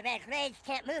my diabetic rage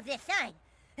can't move this sign.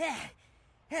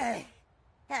 Oh,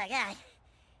 God.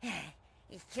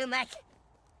 It's too much.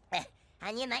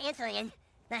 I need my insulin.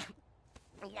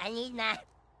 I need my...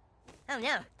 Oh,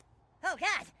 no. Oh,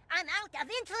 God. I'm out of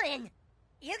insulin.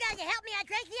 You guys can help me. I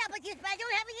drank the apple juice, but I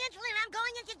don't have any insulin. I'm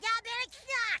going into diabetic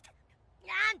shock.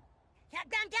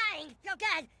 I'm dying. Oh,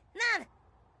 God. Mom.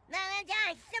 Mom, I'm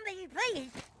dying. Somebody,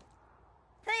 please.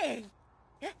 Please.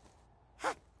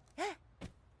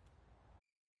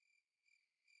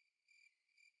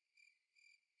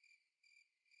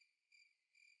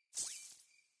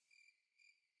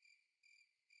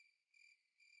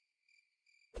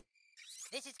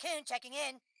 This is Coon checking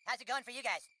in. How's it going for you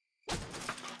guys?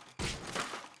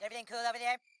 Everything cool over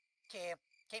there? Cool.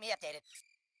 Keep me updated.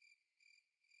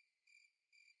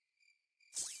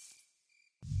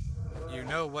 You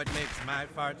know what makes my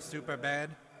fart super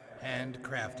bad?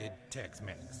 Handcrafted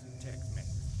Tex-Mex. Tex-Mex.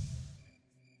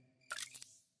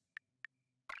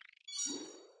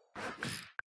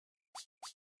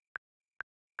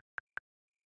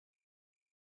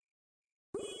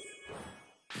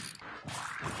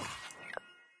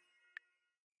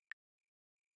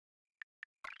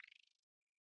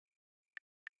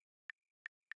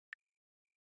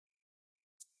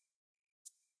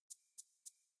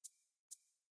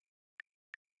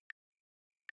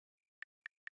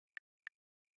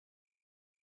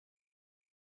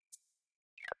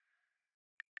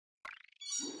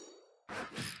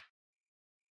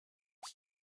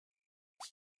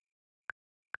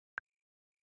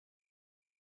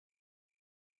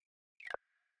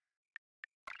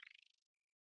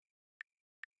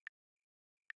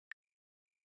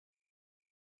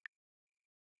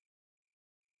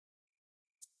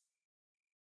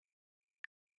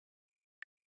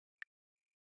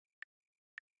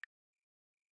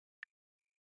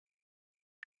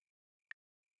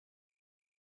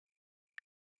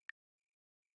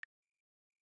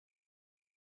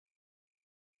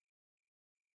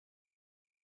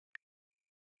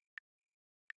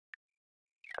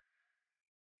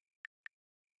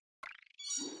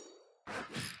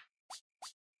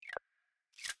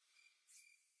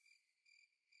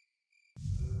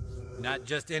 Not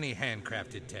just any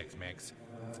handcrafted Tex-Mex.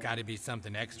 It's got to be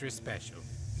something extra special.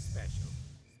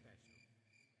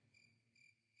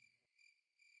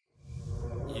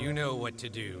 You know what to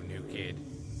do, new kid.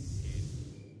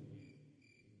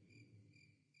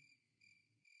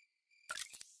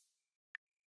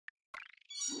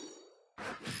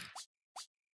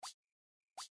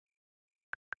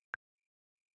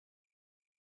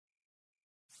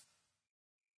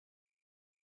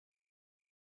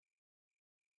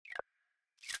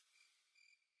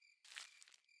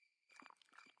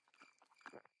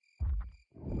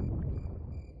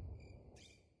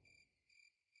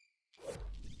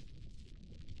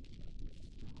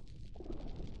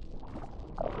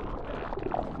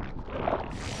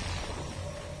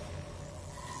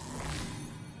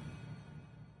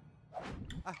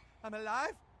 I'm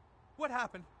alive? What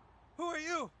happened? Who are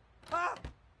you? Ah!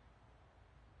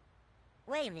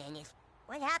 Wait a minute.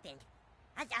 What happened?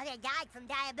 I thought I died from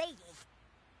diabetes.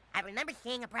 I remember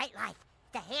seeing a bright light,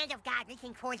 the hand of God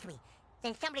reaching towards me.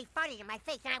 Then somebody farted in my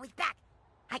face and I was back.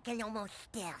 I can almost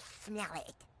still smell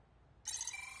it.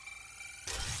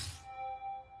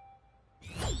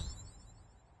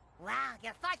 Wow,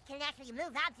 your farts can actually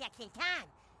move objects in time.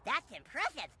 That's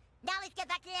impressive. Now let's get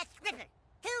back to that scripper.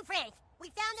 Two friends. We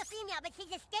found the female, but she's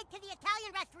escaped to the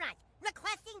Italian restaurant,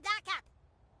 requesting backup.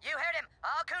 You heard him.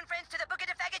 All coon friends to the Buca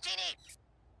de Fagaccini.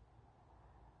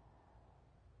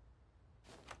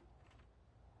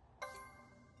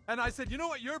 And I said, you know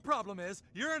what your problem is?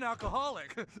 You're an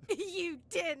alcoholic. You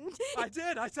didn't. I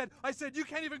did. I said, you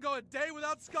can't even go a day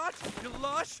without scotch, you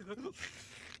lush.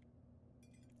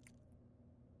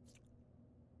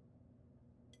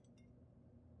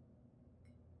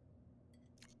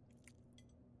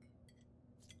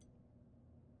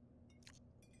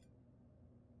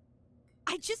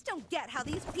 I just don't get how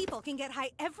these people can get high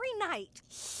every night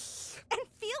and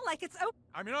feel like it's okay.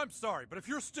 I mean, I'm sorry, but if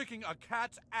you're sticking a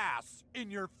cat's ass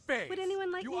in your face, Would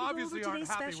anyone like you me to go obviously over aren't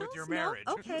today's happy specials? with your No? marriage.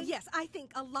 Okay. Yes, I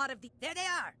think a lot of the... There they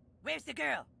are. Where's the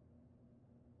girl?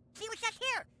 She was just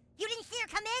here. You didn't see her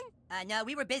come in? No,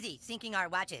 we were busy syncing our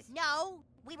watches. No,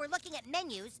 we were looking at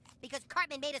menus because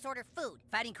Cartman made us order food.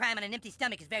 Fighting crime on an empty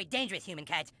stomach is very dangerous, human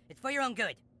cats. It's for your own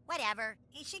good. Whatever.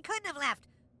 She couldn't have left.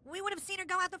 We would have seen her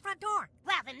go out the front door.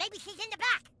 Well, then maybe she's in the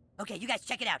back. Okay, you guys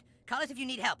check it out. Call us if you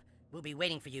need help. We'll be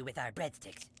waiting for you with our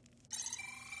breadsticks.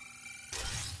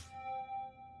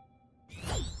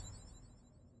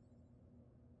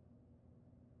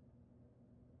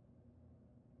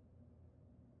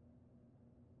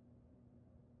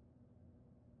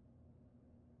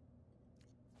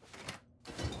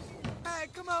 Hey,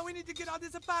 come on, we need to get all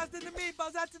this pasta and the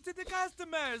meatballs out to the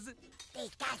customers. These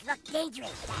guys look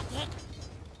dangerous, Dick.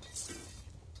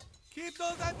 Keep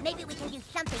those at... Maybe we can do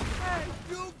something. Hey,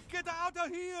 you get out of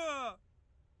here!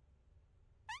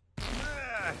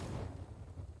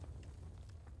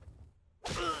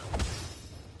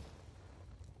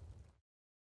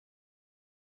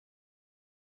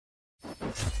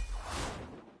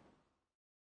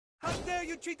 How dare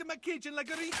you treat my kitchen like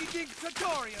a rinky-dink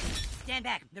trattoria! Stand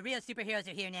back. The real superheroes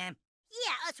are here, Nam.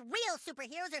 Yeah, us real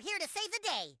superheroes are here to save the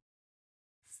day.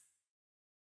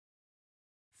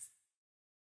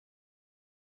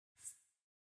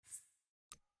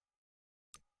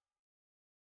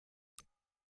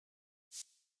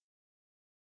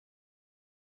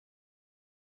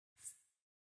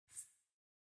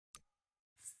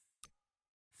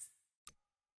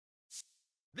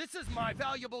 This is my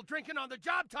valuable drinking on the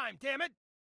job time, damn it!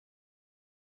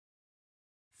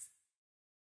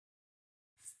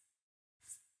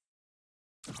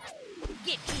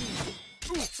 Get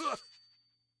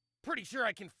Pretty sure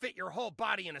I can fit your whole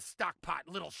body in a stock pot,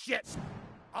 little shit.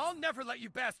 I'll never let you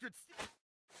bastards...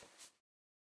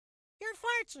 Your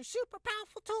farts are super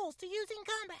powerful tools to use in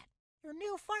combat. Your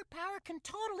new fart power can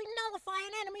totally nullify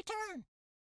an enemy turn.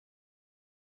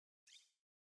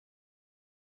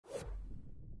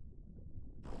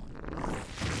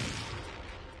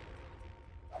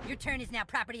 Your turn is now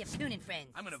property of Coon and Friends.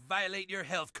 I'm gonna violate your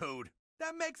health code.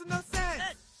 That makes no sense.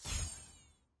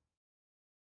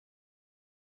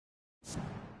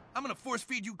 I'm gonna force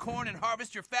feed you corn and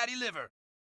harvest your fatty liver.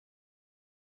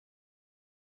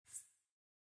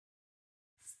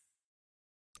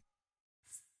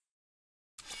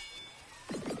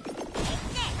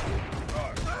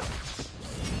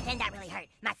 Pretend that really hurt.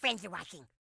 My friends are watching.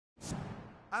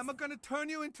 I'm gonna turn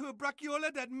you into a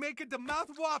brachiola that make it the mouth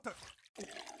water.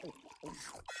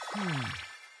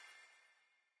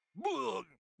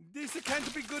 This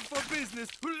can't be good for business.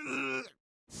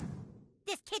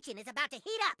 This kitchen is about to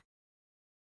heat up.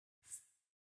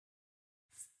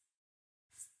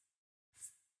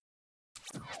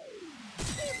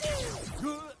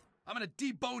 I'm gonna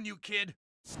debone you, kid.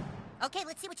 Okay,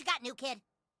 let's see what you got, new kid.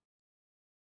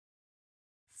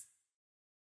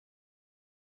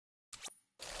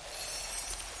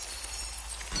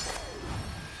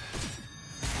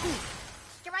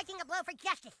 Striking a blow for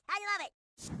justice. I love it.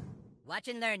 Watch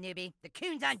and learn, newbie. The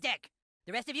Coon's on deck.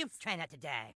 The rest of you, try not to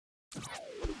die.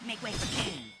 Make way for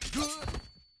Coon.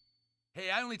 Hey,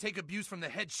 I only take abuse from the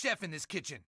head chef in this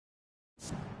kitchen.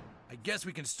 I guess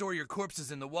we can store your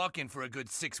corpses in the walk-in for a good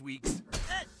 6 weeks.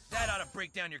 That ought to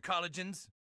break down your collagens.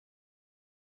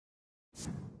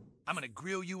 I'm gonna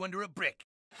grill you under a brick.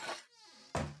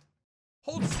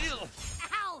 Hold still!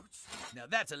 Ouch! Now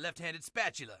that's a left-handed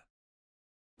spatula.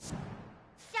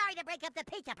 Sorry to break up the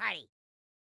pizza party.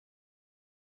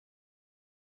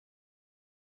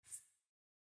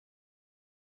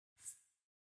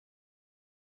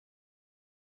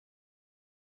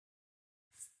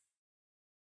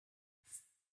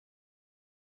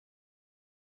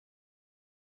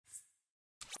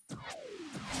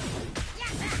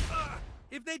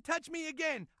 If they touch me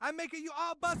again, I'm making you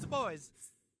all bus boys.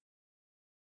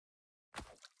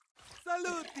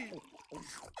 Saluti.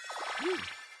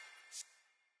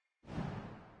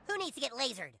 Who needs to get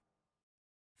lasered?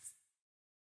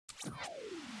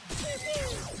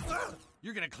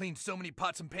 You're gonna clean so many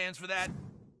pots and pans for that?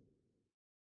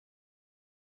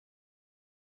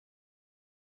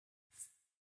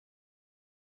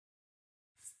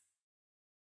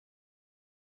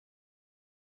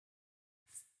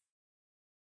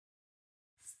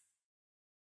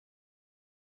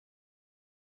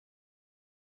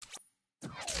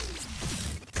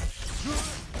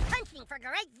 Punching for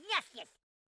great justice.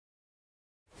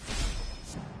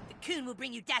 The Coon will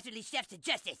bring you dastardly chefs to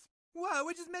justice. Wow,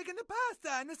 we're just making the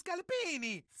pasta and the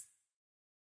scallopini.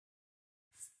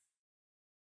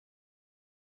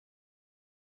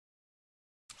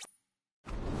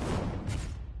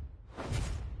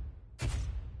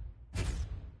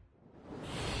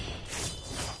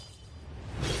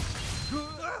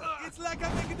 It's like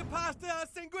I'm making the pasta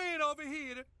sanguine over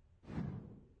here.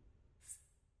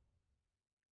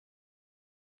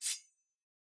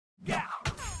 Yeah.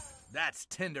 That's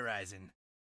tenderizing.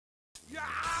 Yeah.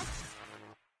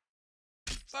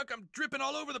 Fuck, I'm dripping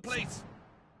all over the place.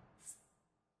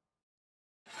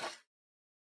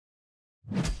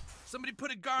 Somebody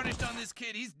put a garnish on this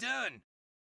kid. He's done.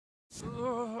 1,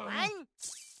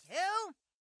 2,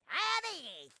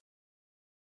 diabetes.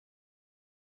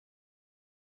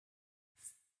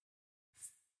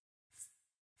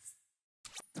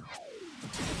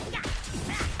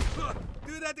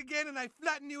 Do that again and I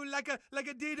flatten you like a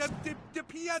did the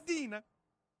piadina.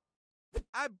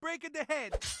 I break it the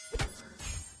head.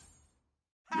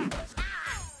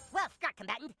 Well struck,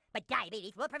 combatant, but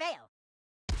diabetes will prevail.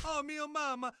 Oh, mio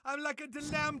mama, I'm like the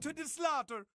lamb to the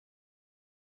slaughter.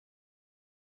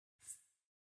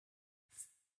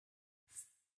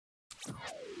 Well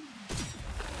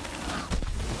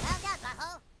done,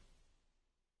 butthole.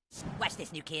 Watch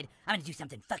this, new kid. I'm gonna do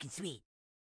something fucking sweet.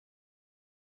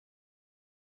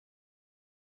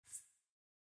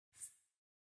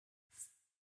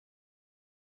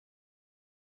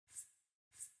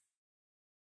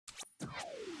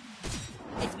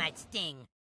 This might sting.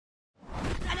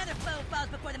 Another foe falls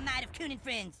before the might of Coon and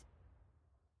Friends.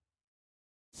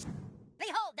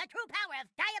 Behold the true power of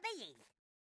diabetes.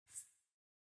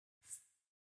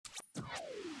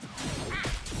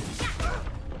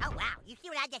 Oh, wow. You see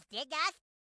what I just did, guys?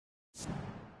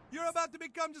 You're about to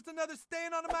become just another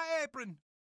stain on my apron.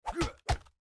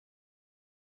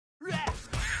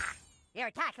 Your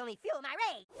attacks only fuel my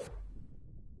rage.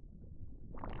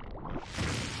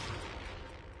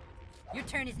 Your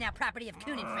turn is now property of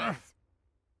Coon and Friends.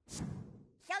 Show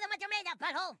them what you're made of,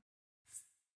 butthole.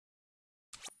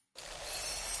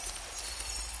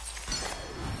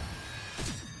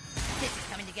 This is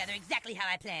coming together exactly how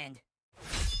I planned.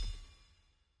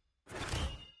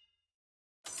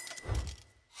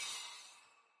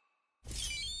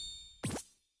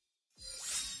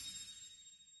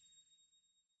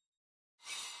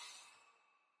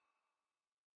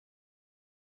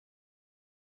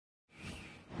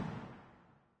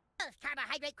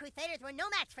 Hydrate Crusaders were no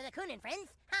match for the Coon and friends,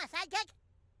 huh, Sidekick?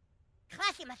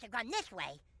 Classy must have gone this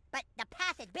way, but the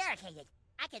path is barricaded.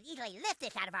 I could easily lift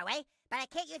this out of our way, but I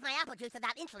can't use my apple juice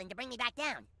without insulin to bring me back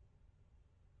down.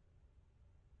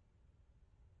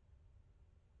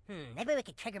 Maybe we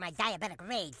could trigger my diabetic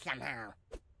rage somehow.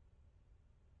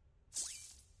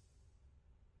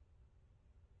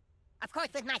 Of course,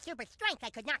 with my super strength,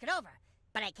 I could knock it over,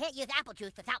 but I can't use apple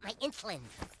juice without my insulin.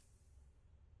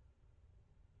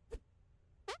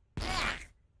 Ugh.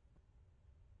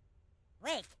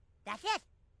 Wait, that's it?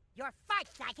 Your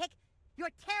farts, Sidekick. Your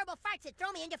terrible farts that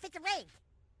throw me into fits of rage.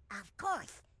 Of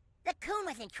course. The Coon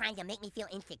wasn't trying to make me feel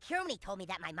insecure when he told me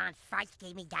that my mom's farts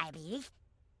gave me diabetes.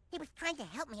 He was trying to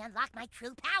help me unlock my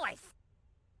true powers.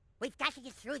 We've got to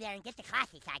get through there and get to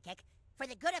Classy, Sidekick. For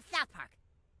the good of South Park.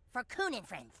 For Coon and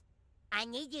friends. I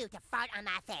need you to fart on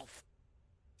my face.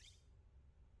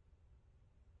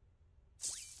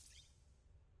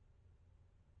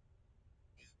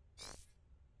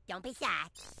 Don't be shy.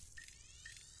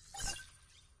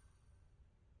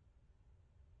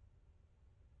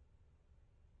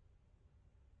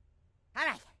 All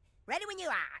right, ready when you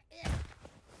are.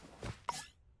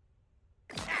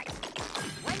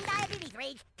 One diabetes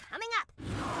rage coming up.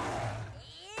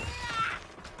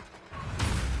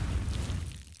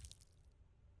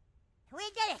 We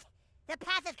did it! The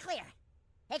path is clear.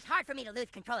 It's hard for me to lose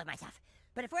control of myself,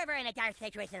 but if we're ever in a dire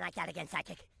situation like that again,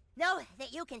 Sidekick, know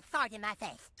that you can fart in my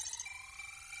face.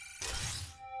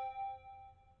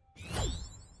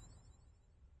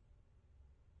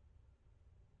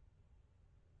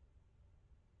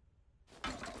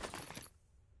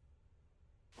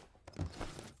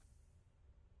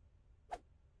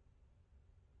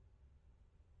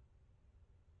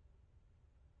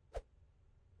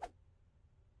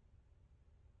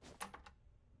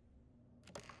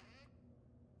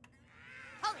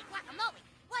 Holy guacamole!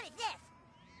 What is this?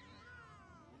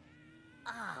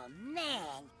 Oh,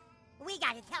 man. We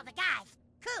gotta tell the guys.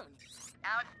 Coon.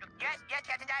 Yes,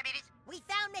 Captain Diabetes? We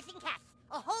found missing cats.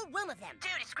 A whole room of them.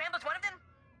 Dude, is Scrambles one of them?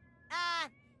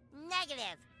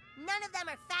 Negative. None of them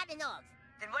are fat and old.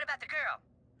 Then what about the girl?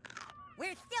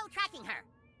 We're still tracking her.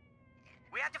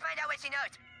 We have to find out what she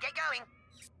knows. Get going.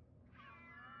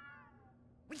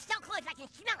 We're so close I can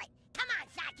smell it. Come on,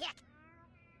 Sidekick.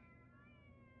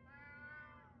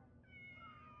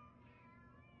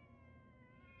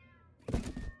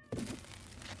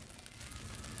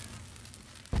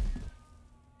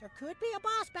 There could be a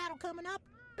boss battle coming up.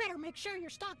 Better make sure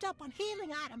you're stocked up on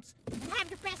healing items and have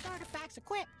your best artifacts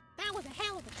equipped. That was a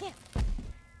hell of a tip.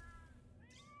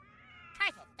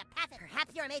 Tarsus, the path is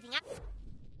perhaps your amazing up.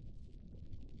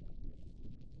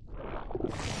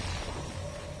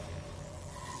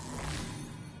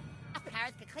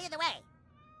 Powers could clear the way.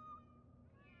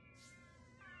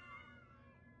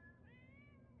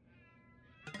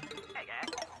 Hey, guys.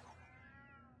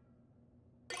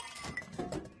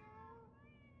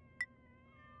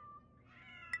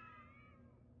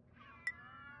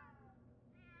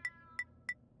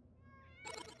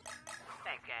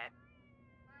 Thanks, Cat.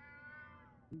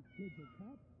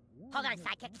 Hold on,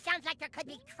 Sidekick. Sounds like there could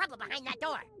be trouble behind that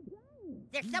door.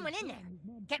 There's someone in there.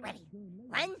 Get ready.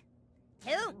 1,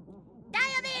 2,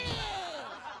 diabetes!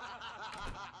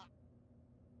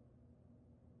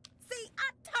 See,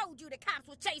 I told you the cops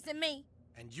were chasing me.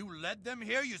 And you led them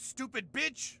here, you stupid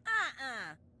bitch?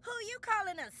 Who you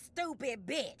calling a stupid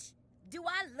bitch? Do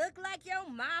I look like your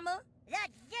mama? The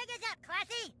jig is up,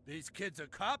 Classy! These kids are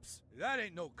cops? That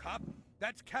ain't no cop.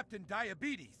 That's Captain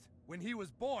Diabetes. When he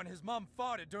was born, his mom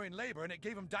farted during labor and it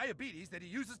gave him diabetes that he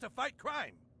uses to fight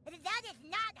crime. That is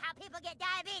not how people get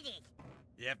diabetes.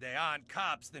 If they aren't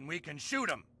cops, then we can shoot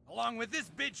them. Along with this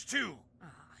bitch, too. Oh,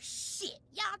 shit.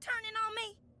 Y'all turning on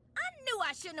me? I knew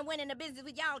I shouldn't have went into business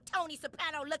with y'all Tony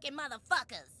Soprano-looking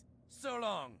motherfuckers. So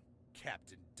long,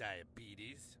 Captain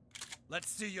Diabetes.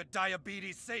 Let's see your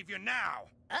diabetes savior now.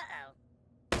 Uh-oh.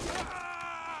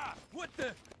 Ah! What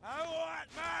the? I want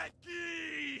my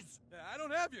keys! I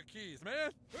don't have your keys,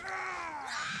 man.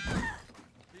 Ah!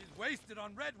 He's wasted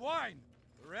on red wine.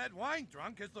 The red wine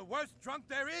drunk is the worst drunk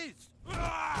there is.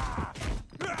 Ah!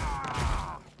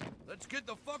 Ah! Let's get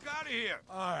the fuck out of here.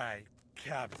 All right,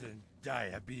 Captain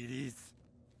Diabetes.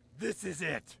 This is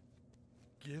it.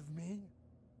 Give me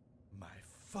my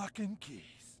fucking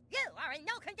keys. You are in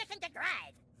no condition to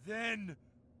drive. Then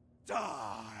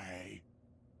die.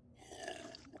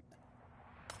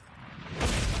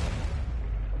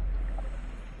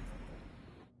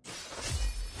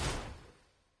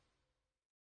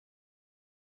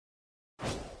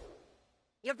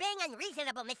 You're being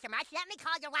unreasonable, Mr. Marsh. Let me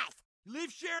call your wife.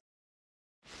 Leave Sharon.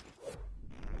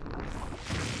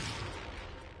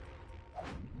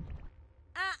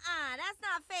 That's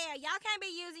not fair. Y'all can't be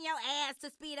using your ass to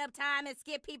speed up time and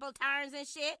skip people turns and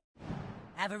shit.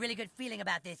 I have a really good feeling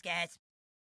about this, guys.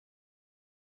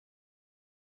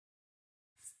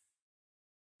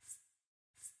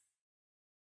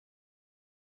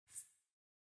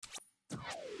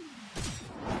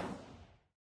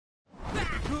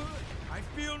 I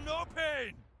feel no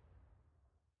pain!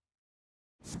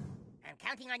 I'm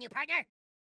counting on you, partner.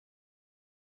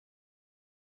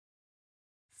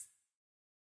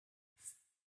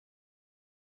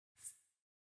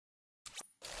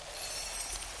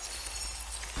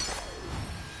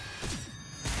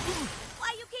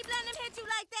 Why you keep letting him hit you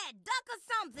like that? Duck or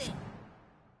something!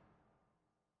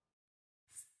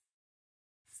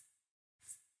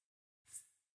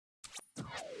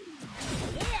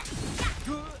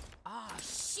 Oh,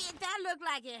 shit, that looked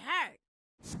like it hurt.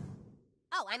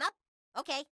 Oh, I'm up?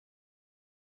 Okay.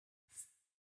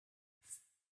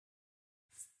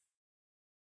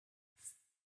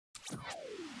 Damn,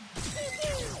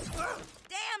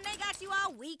 they got you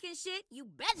all weak and shit. You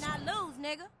better not lose,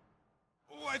 nigga.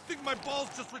 Oh, I think my balls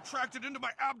just retracted into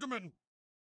my abdomen.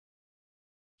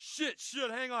 Shit,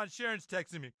 hang on, Sharon's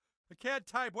texting me. I can't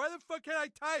type. Why the fuck can't I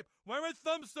type? Why are my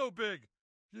thumbs so big?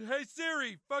 Hey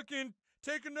Siri, fucking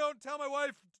take a note and tell my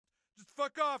wife just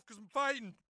fuck off because I'm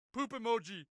fighting. Poop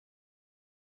emoji.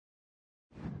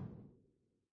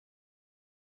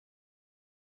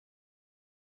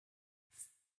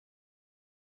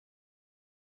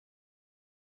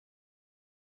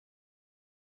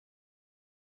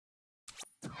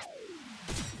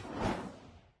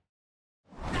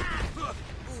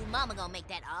 Ooh, mama gonna make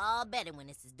that all better when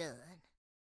this is done.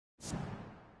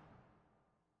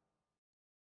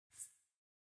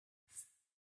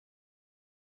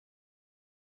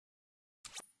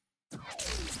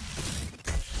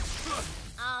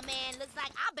 Oh man, looks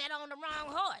like I bet on the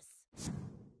wrong horse.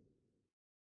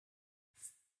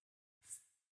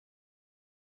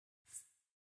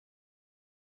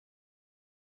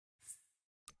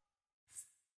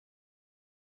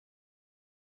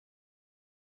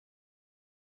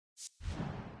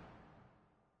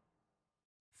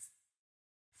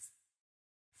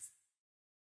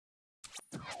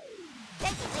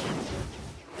 Thank you, Liam.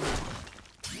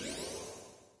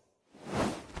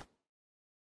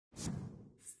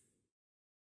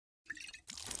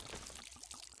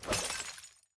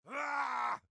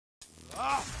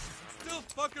 It's still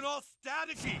fucking all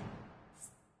staticky.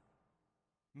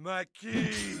 My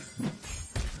keys.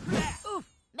 Oof,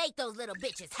 make those little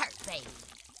bitches hurt, baby.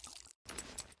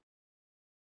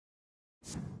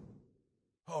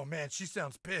 Oh man, she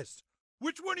sounds pissed.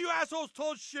 Which one of you assholes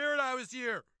told Sharon I was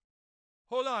here?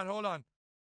 Hold on.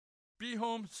 Be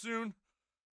home soon.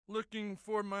 Looking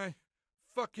for my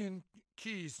fucking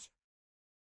keys.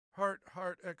 Heart,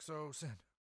 XO, send.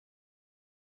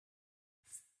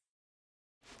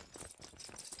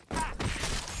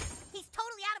 He's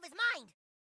totally out of his mind.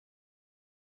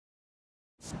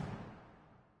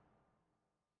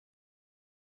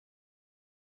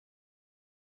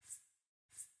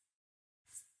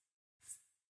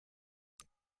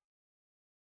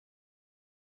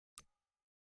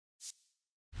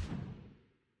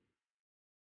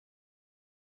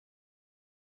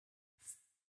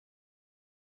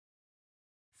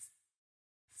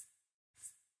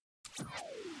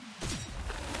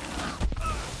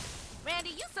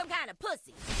 Randy, you some kind of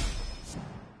pussy.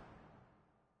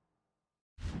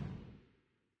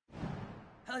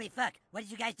 Holy fuck, what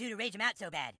did you guys do to rage him out so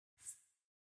bad?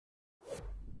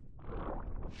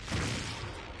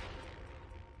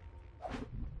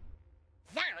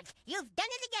 Zounds, you've done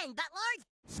it again, Buttlord!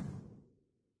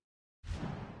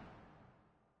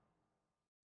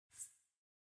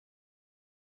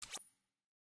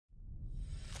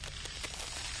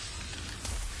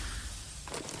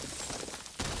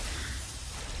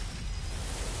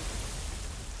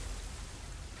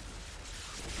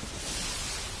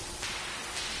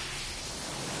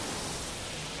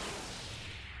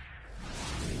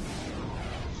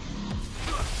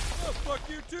 Oh, fuck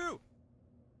you too!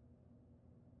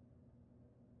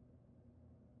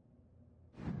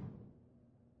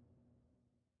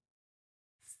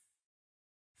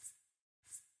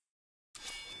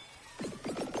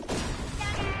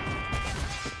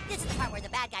 This is the part where the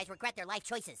bad guys regret their life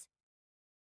choices.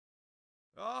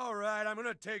 All right, I'm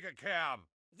gonna take a cab.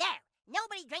 There!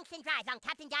 Nobody drinks and drives on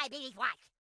Captain Diabetes' watch.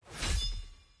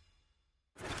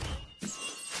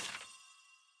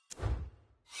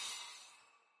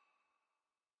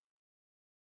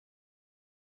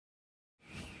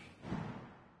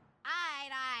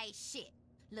 Aight, shit.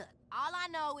 Look, all I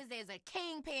know is there's a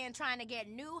kingpin trying to get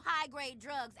new high-grade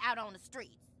drugs out on the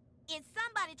streets. It's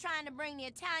somebody trying to bring the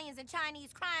Italians and Chinese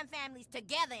crime families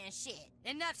together and shit.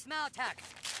 Enough small talk.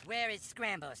 Where is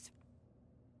Scrambles?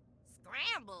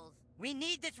 Scrambles? We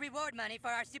need this reward money for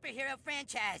our superhero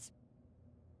franchise.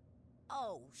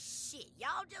 Oh, shit.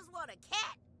 Y'all just want a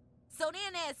cat? So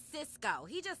then there's Cisco.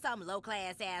 He just some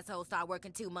low-class asshole started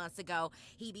working 2 months ago.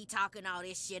 He be talking all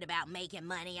this shit about making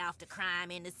money off the crime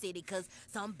in the city because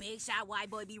some big-shot white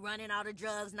boy be running all the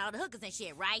drugs and all the hookers and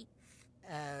shit, right?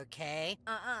 Okay.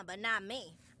 But not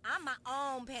me. I'm my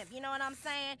own pimp, you know what I'm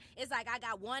saying? It's like I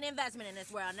got one investment in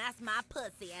this world, and that's my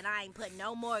pussy, and I ain't putting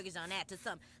no mortgage on that to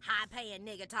some high-paying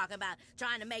nigga talking about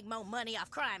trying to make more money off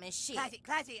crime and shit.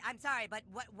 Classy, I'm sorry, but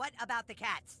what about the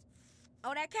cats?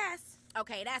 Oh, that Cass?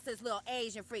 Okay, that's this little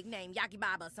Asian freak named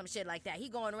Yakibaba or some shit like that. He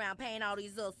going around paying all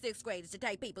these little 6th graders to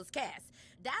take people's cats.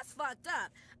 That's fucked up.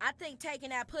 I think taking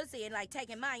that pussy and, like,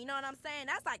 taking mine, you know what I'm saying?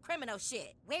 That's like criminal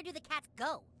shit. Where do the cats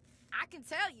go? I can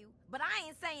tell you, but I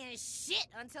ain't saying shit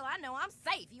until I know I'm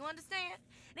safe, you understand?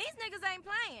 These niggas ain't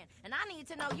playing, and I need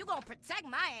to know you gonna protect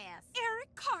my ass.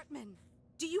 Eric Cartman,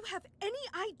 do you have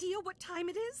any idea what time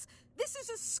it is? This is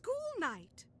a school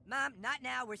night. Mom, not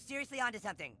now. We're seriously onto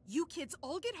something. You kids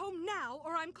all get home now,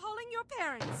 or I'm calling your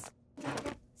parents.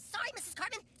 Sorry, Mrs.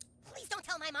 Cartman. Please don't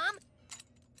tell my mom.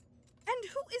 And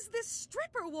who is this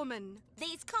stripper woman?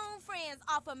 These coon friends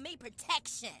offer me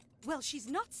protection. Well, she's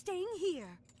not staying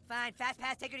here. Fine, fast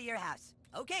pass, take her to your house.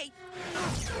 Okay.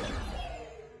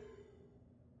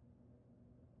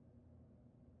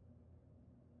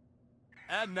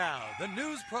 And now, the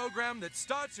news program that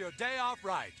starts your day off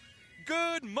right.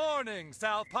 Good morning,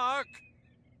 South Park!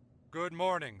 Good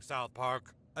morning, South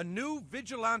Park. A new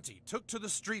vigilante took to the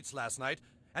streets last night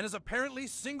and has apparently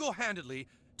single-handedly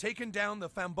taken down the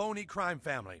Famboni crime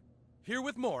family. Here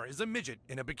with more is a midget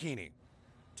in a bikini.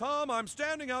 Tom, I'm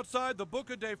standing outside the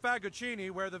Buca dei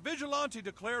Fagocini where the vigilante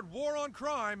declared war on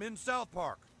crime in South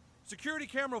Park. Security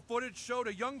camera footage showed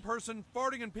a young person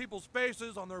farting in people's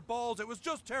faces on their balls. It was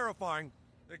just terrifying.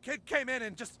 The kid came in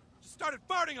and just started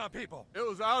farting on people. It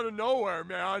was out of nowhere,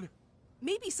 man.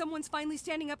 Maybe someone's finally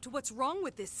standing up to what's wrong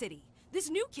with this city. This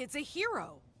new kid's a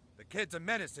hero. The kid's a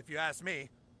menace, if you ask me.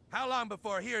 How long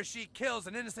before he or she kills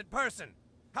an innocent person?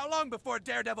 How long before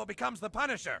Daredevil becomes the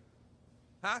Punisher?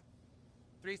 Huh?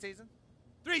 3 seasons?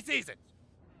 3 seasons!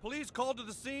 Police called to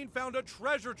the scene found a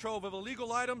treasure trove of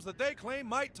illegal items that they claim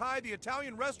might tie the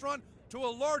Italian restaurant to a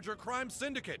larger crime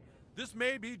syndicate. This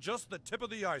may be just the tip of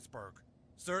the iceberg.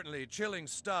 Certainly chilling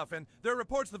stuff, and there are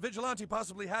reports the vigilante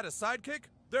possibly had a sidekick.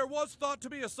 There was thought to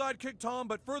be a sidekick, Tom,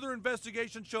 but further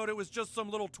investigation showed it was just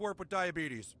some little twerp with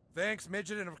diabetes. Thanks,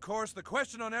 Midget, and of course the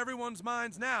question on everyone's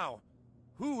minds now.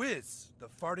 Who is the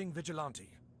farting vigilante?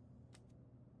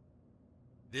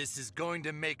 This is going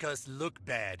to make us look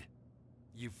bad.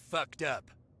 You fucked up.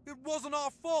 It wasn't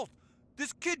our fault.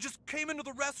 This kid just came into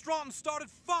the restaurant and started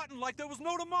farting like there was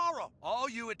no tomorrow. All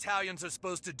you Italians are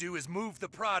supposed to do is move the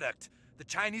product. The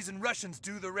Chinese and Russians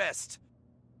do the rest.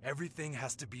 Everything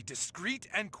has to be discreet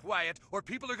and quiet, or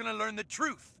people are gonna learn the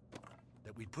truth.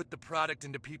 That we put the product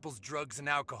into people's drugs and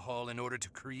alcohol in order to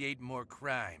create more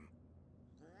crime.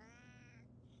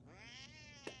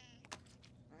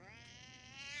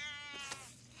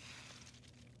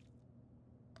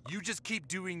 You just keep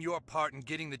doing your part in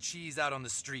getting the cheese out on the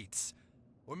streets.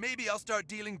 Or maybe I'll start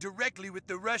dealing directly with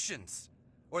the Russians.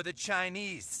 Or the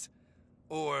Chinese.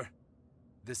 Or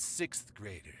the 6th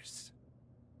graders.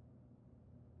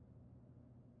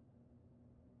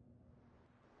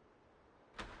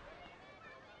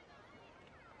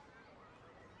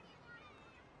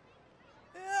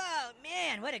 Oh,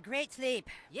 man, what a great sleep.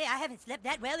 Yeah, I haven't slept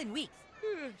that well in weeks.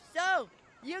 So,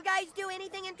 you guys do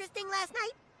anything interesting last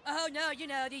night? Oh, no, you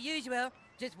know, the usual.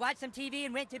 Just watched some TV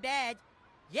and went to bed.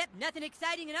 Yep, nothing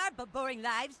exciting in our boring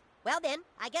lives. Well then,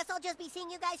 I guess I'll just be seeing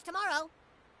you guys tomorrow.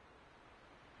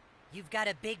 You've got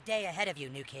a big day ahead of you,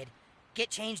 new kid.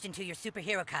 Get changed into your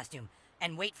superhero costume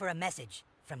and wait for a message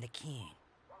from the king.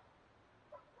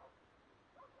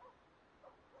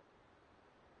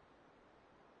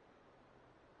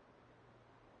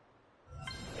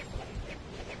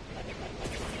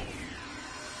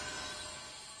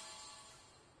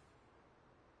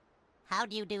 How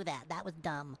do you do that? That was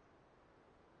dumb.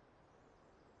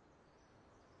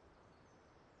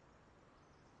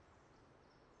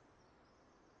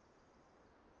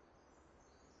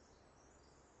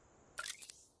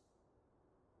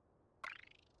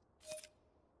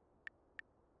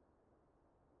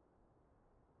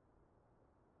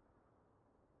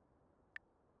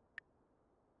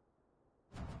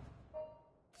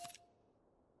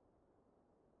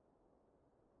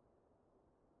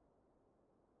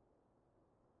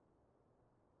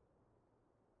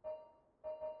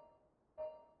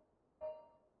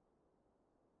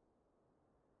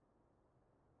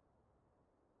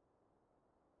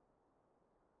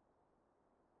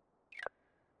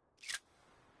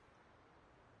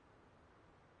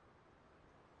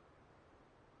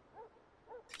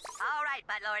 right,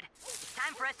 Buttlord. It's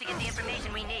time for us to get the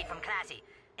information we need from Classy.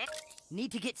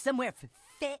 Need to get somewhere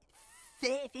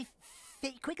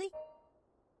quickly?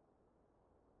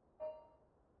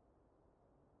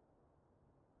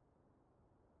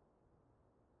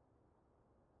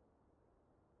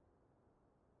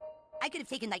 I could have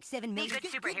taken like 7 Any minutes.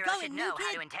 good superhero should know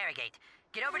how to interrogate.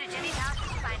 Get over to Jimmy's house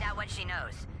and find out what she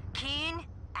knows. Keen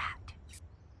out.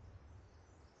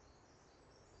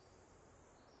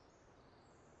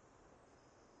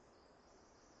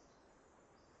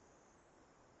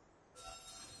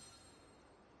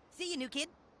 See you, new kid.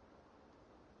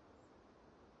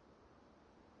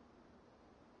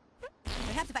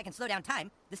 Perhaps if I can slow down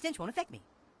time, the stench won't affect me.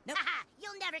 Nope. Haha,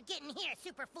 you'll never get in here,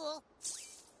 super fool.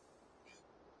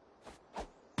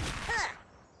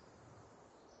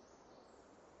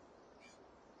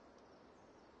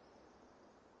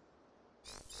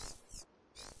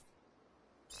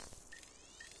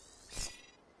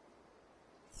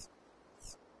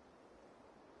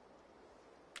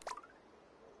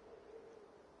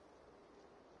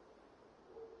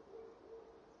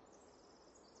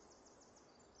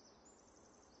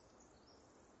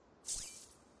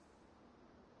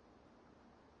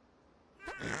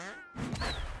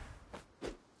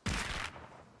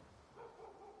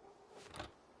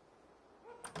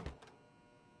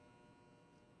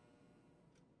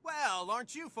 Well,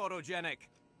 aren't you photogenic?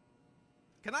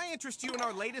 Can I interest you in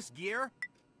our latest gear?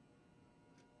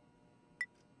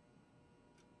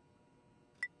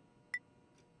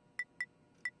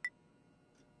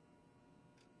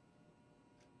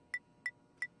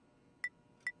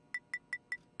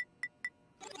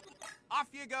 Off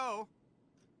you go.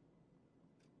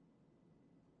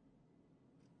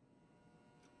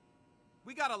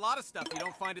 We got a lot of stuff you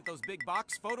don't find at those big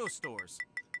box photo stores.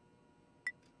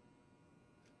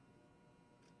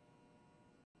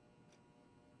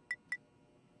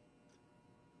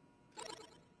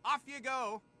 Off you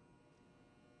go.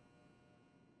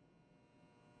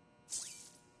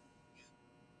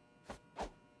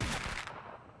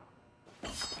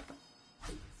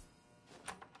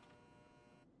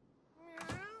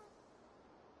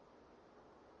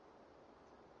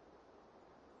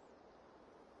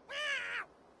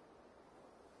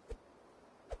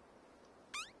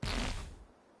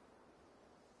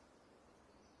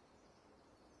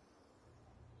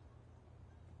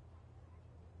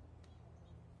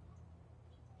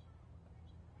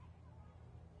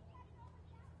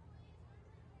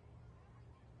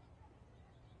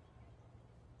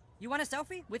 You want a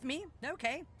selfie with me?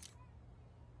 Okay.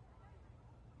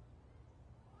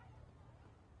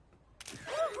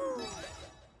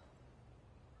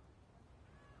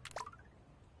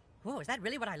 Whoa, is that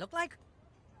really what I look like?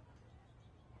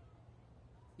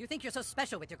 You think you're so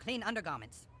special with your clean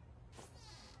undergarments.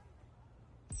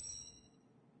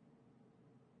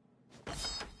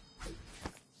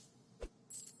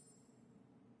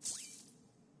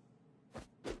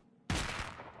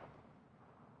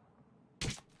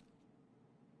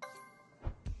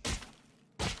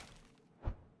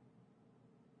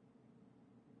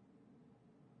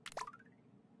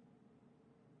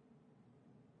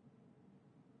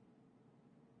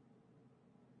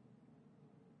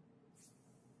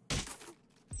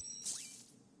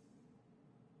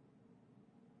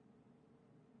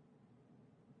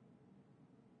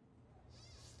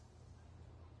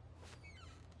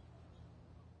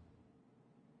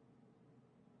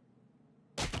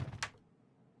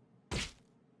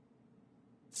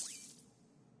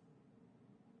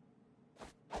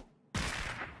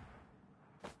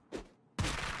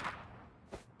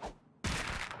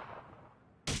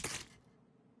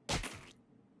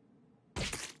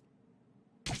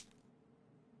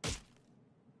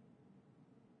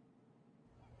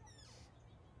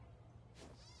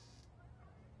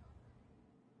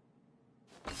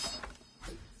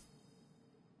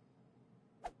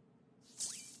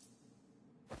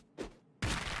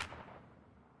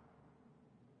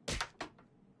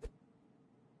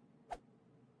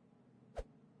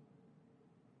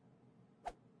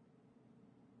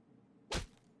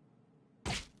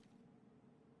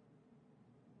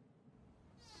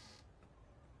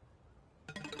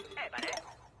 Hey, buddy.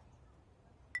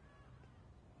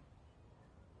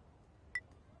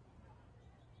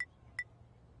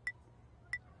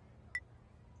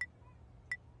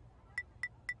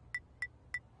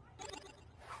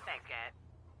 Thanks, Cat.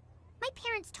 My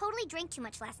parents totally drank too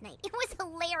much last night. It was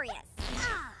hilarious.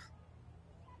 Ah.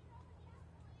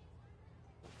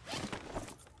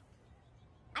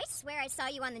 I swear I saw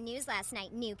you on the news last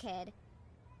night, new kid.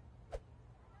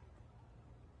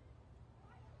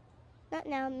 Not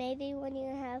now, maybe when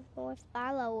you have more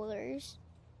followers.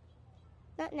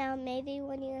 Not now, maybe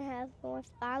when you have more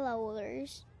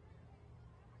followers.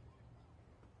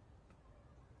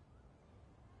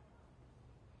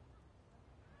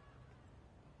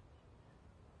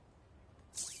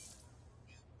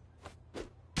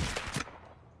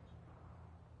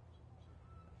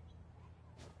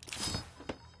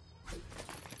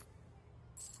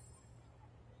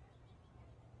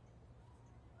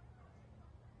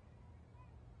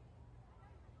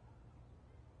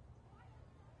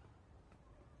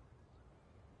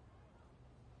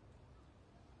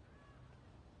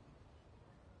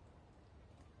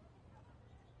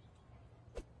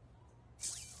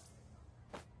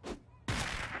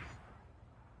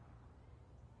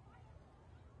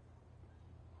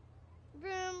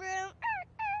 Vroom, vroom.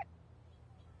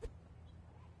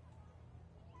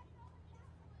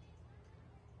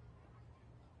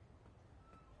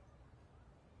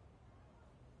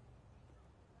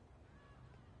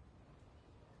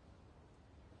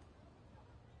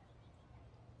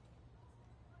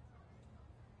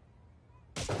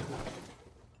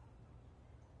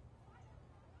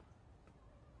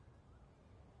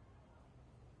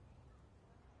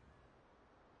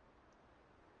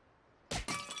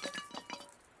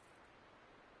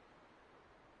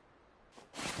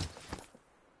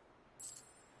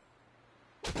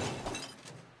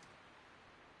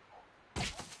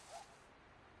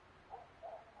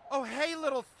 Oh, hey,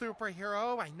 little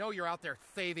superhero. I know you're out there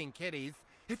saving kitties.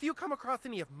 If you come across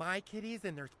any of my kitties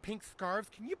and there's pink scarves,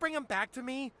 can you bring them back to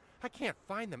me? I can't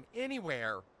find them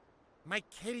anywhere. My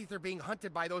kitties are being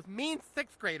hunted by those mean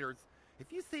sixth graders.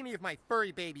 If you see any of my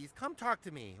furry babies, come talk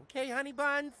to me, okay, honey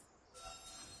buns?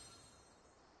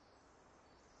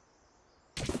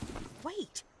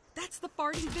 Wait, that's the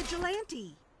farting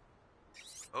vigilante.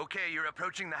 Okay, you're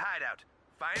approaching the hideout.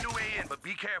 Find a way in, but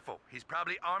be careful. He's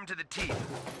probably armed to the teeth.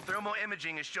 Thermal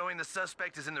imaging is showing the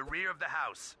suspect is in the rear of the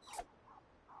house.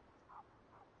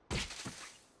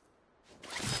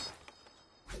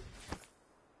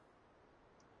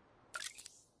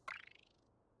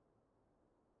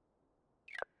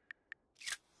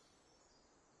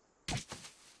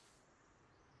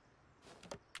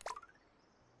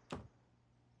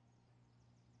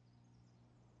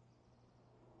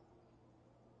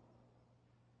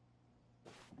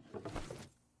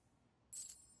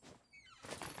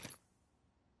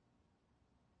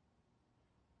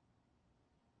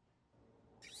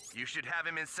 You should have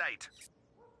him in sight.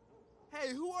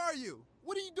 Hey, who are you?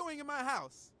 What are you doing in my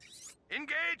house?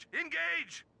 Engage!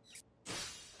 Engage!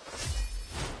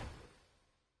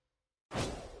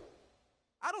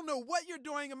 I don't know what you're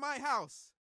doing in my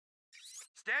house.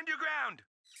 Stand your ground!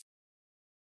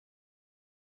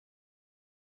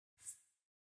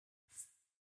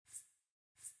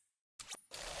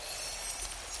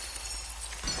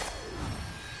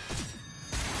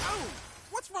 Oh!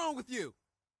 What's wrong with you?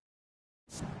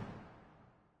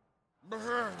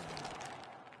 Brr.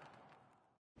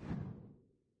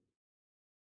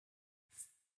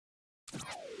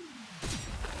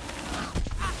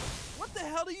 What the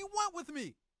hell do you want with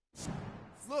me?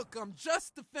 Look, I'm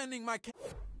just defending my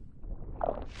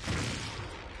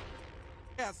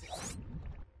castle.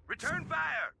 Return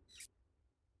fire!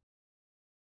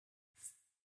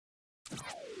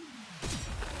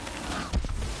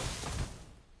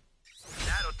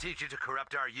 That'll teach you to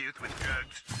corrupt our youth with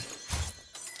drugs.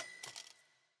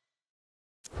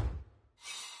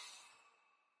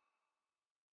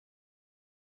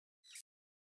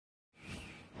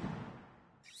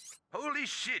 Holy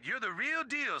shit, you're the real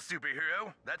deal,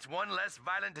 superhero. That's one less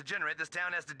violent degenerate this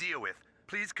town has to deal with.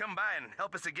 Please come by and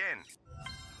help us again.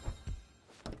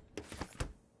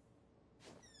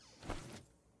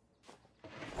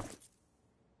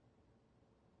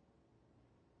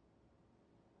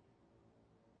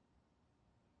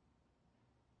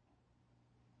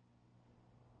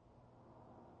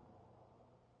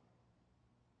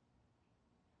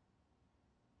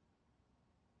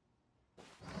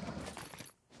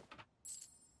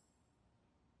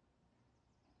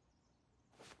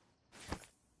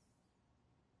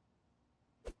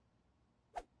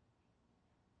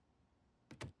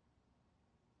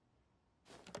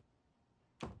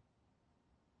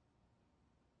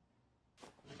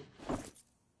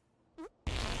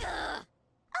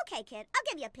 Okay, kid, I'll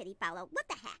give you a pity follow. What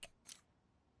the heck?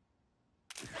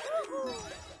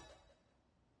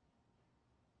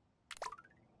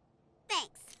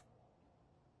 Thanks.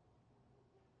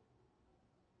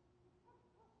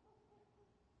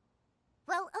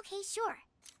 Well, okay, sure.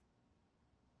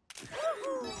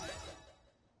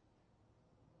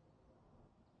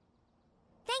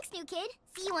 Thanks, new kid.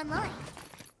 See you online.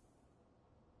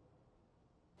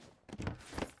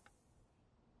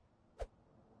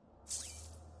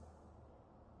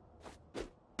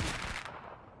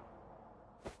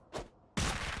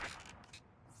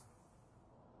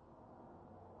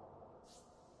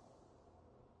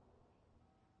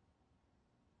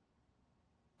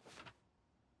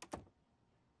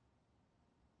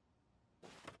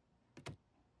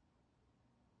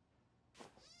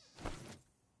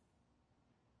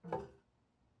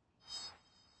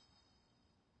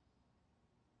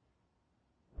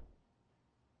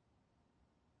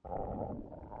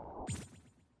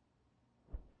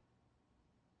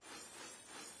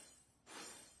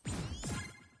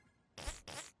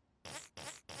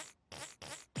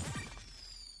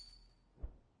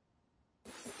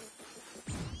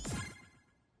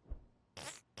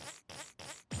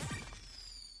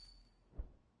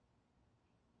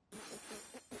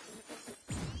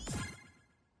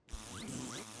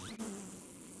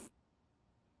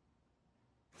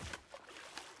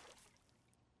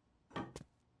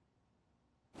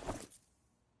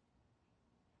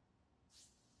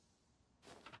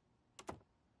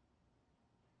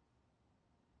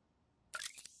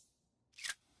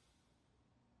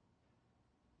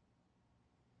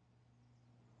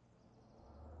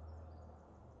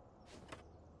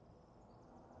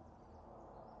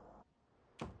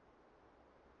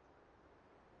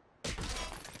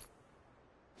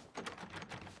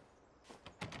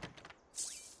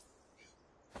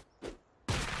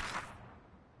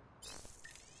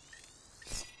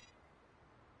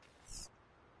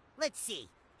 Let's see.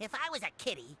 If I was a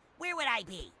kitty, where would I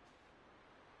be?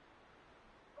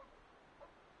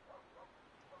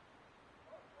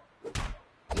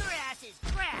 Your ass is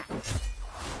crap!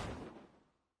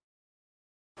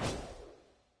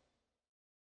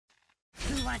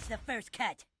 Who wants the first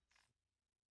cut?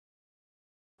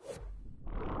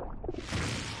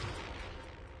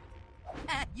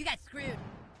 You got screwed.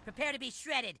 Prepare to be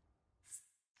shredded.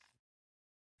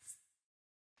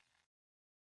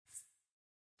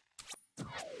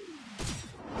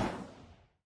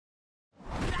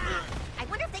 I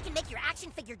wonder if they can make your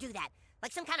action figure do that.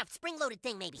 Like some kind of spring-loaded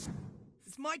thing, maybe.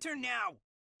 It's my turn now.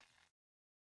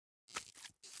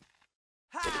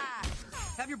 Ha!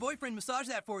 Have your boyfriend massage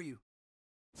that for you.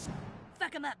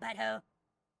 Fuck him up, butthole.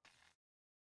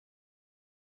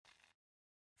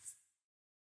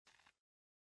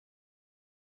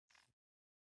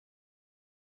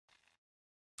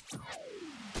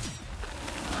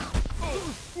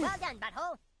 Well done,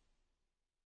 butthole.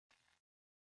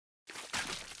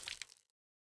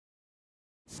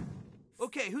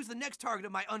 Okay, who's the next target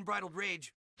of my unbridled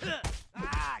rage?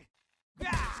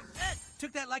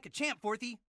 Took that like a champ,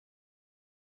 Forthy.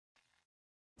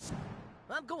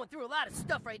 I'm going through a lot of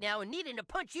stuff right now, and needing to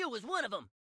punch you was one of them.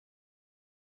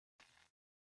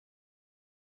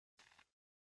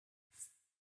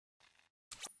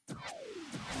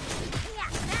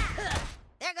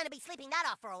 They're gonna be sleeping that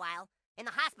off for a while. In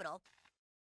the hospital.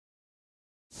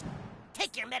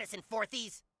 Take your medicine,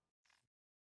 Forthies.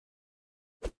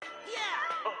 You're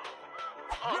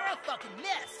a fucking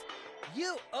mess.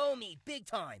 You owe me big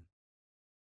time.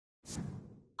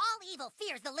 All evil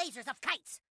fears the lasers of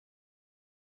kites.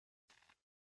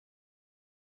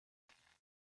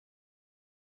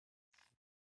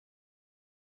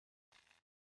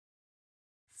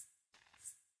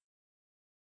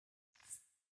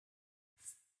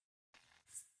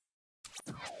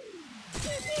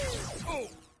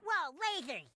 Whoa,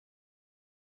 lasers!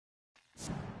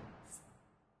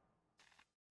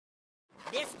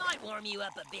 This might warm you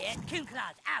up a bit. Coon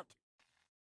Claws, out!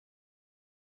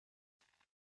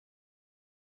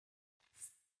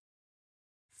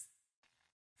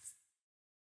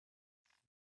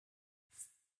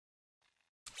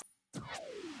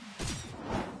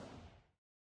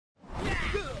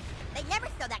 They never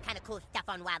show that kind of cool stuff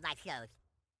on wildlife shows.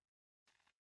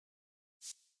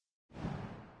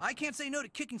 I can't say no to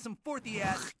kicking some Forthy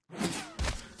ass.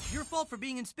 Your fault for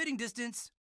being in spitting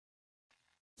distance.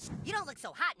 You don't look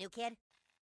so hot, new kid.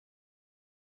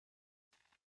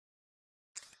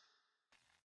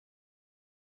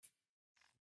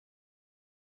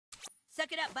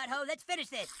 Suck it up, butthole. Let's finish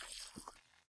this.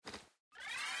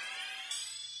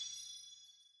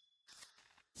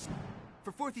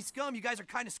 For Forthy scum, you guys are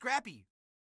kind of scrappy.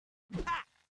 Ha!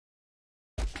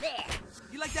 There.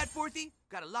 You like that, Forthy?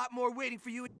 Got a lot more waiting for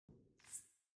you.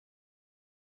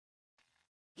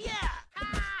 Yeah!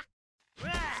 Ha!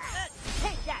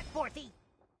 Take that, Forthy!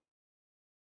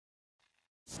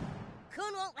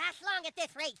 Coon won't last long at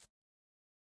this rate.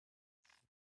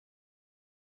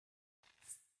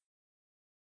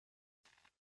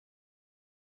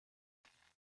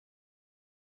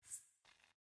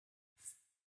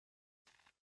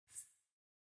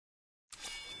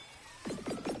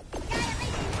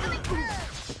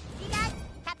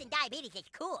 Diabetes is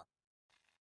cool.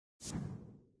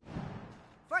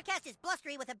 Forecast is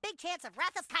blustery with a big chance of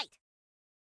Wrath of Kite.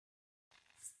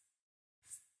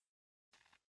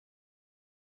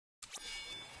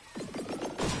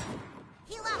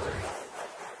 Heal up!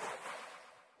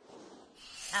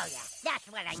 Oh yeah, that's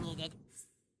what I needed.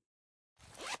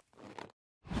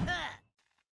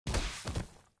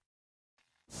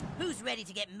 Who's ready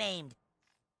to get maimed?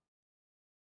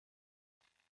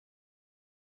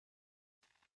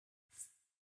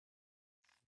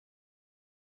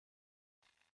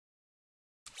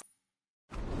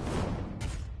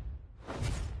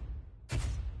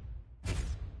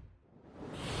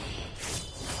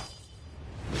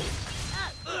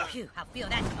 Phew, I'll feel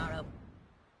that tomorrow.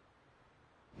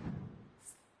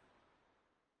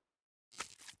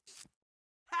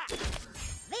 Ha!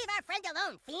 Leave our friend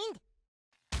alone, fiend!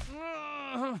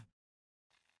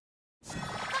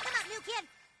 Fuck him up, new kid!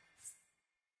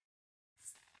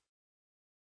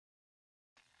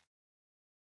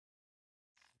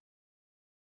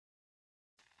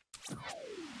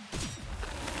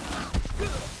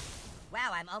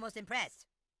 Wow, I'm almost impressed.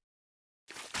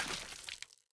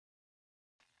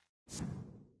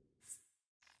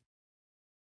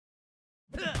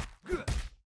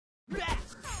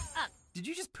 Did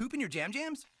you just poop in your jam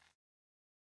jams?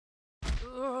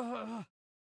 Toughen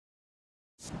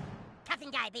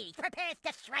diabetes, prepares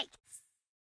to strike!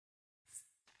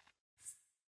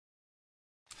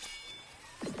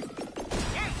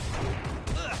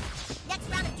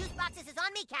 This is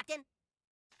on me, Captain.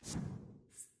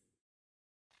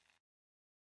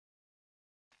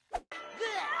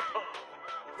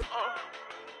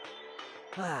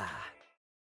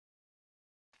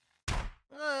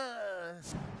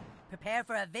 Prepare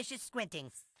for a vicious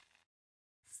squinting.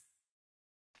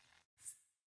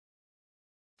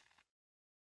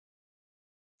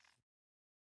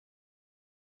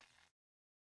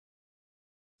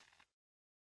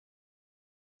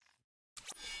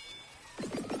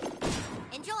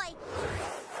 Enjoy.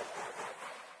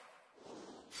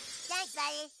 Thanks,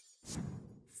 buddy.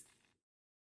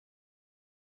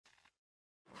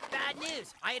 Bad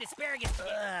news. I ate asparagus.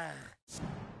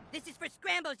 This is for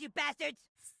scrambles, you bastards!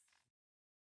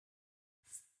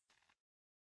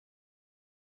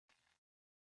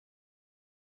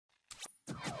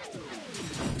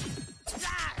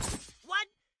 What?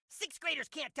 6th graders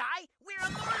can't die. We're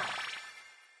immortal.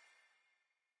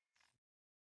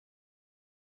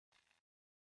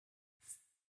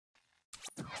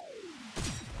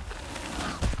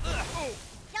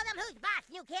 Tell them who's boss,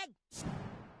 new kid.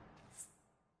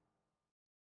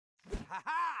 Ha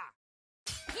ha!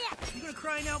 You gonna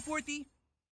cry now, Forthy?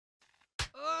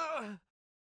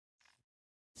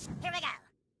 Here we go.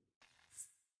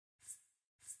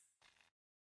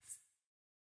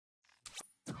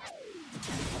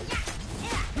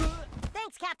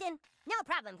 Thanks, Captain. No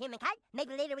problem, Human Kite.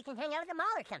 Maybe later we can hang out at the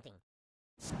mall or something.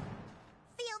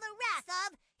 Feel the wrath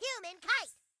of Human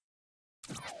Kite.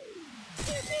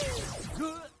 Pew pew.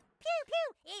 Pew pew.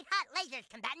 Eat hot lasers,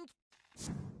 combatant.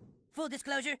 Full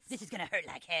disclosure, this is gonna hurt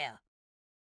like hell.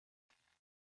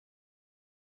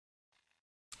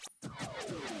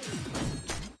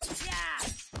 Yeah!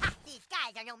 Ha, these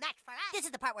guys are no match for us. This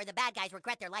is the part where the bad guys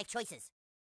regret their life choices.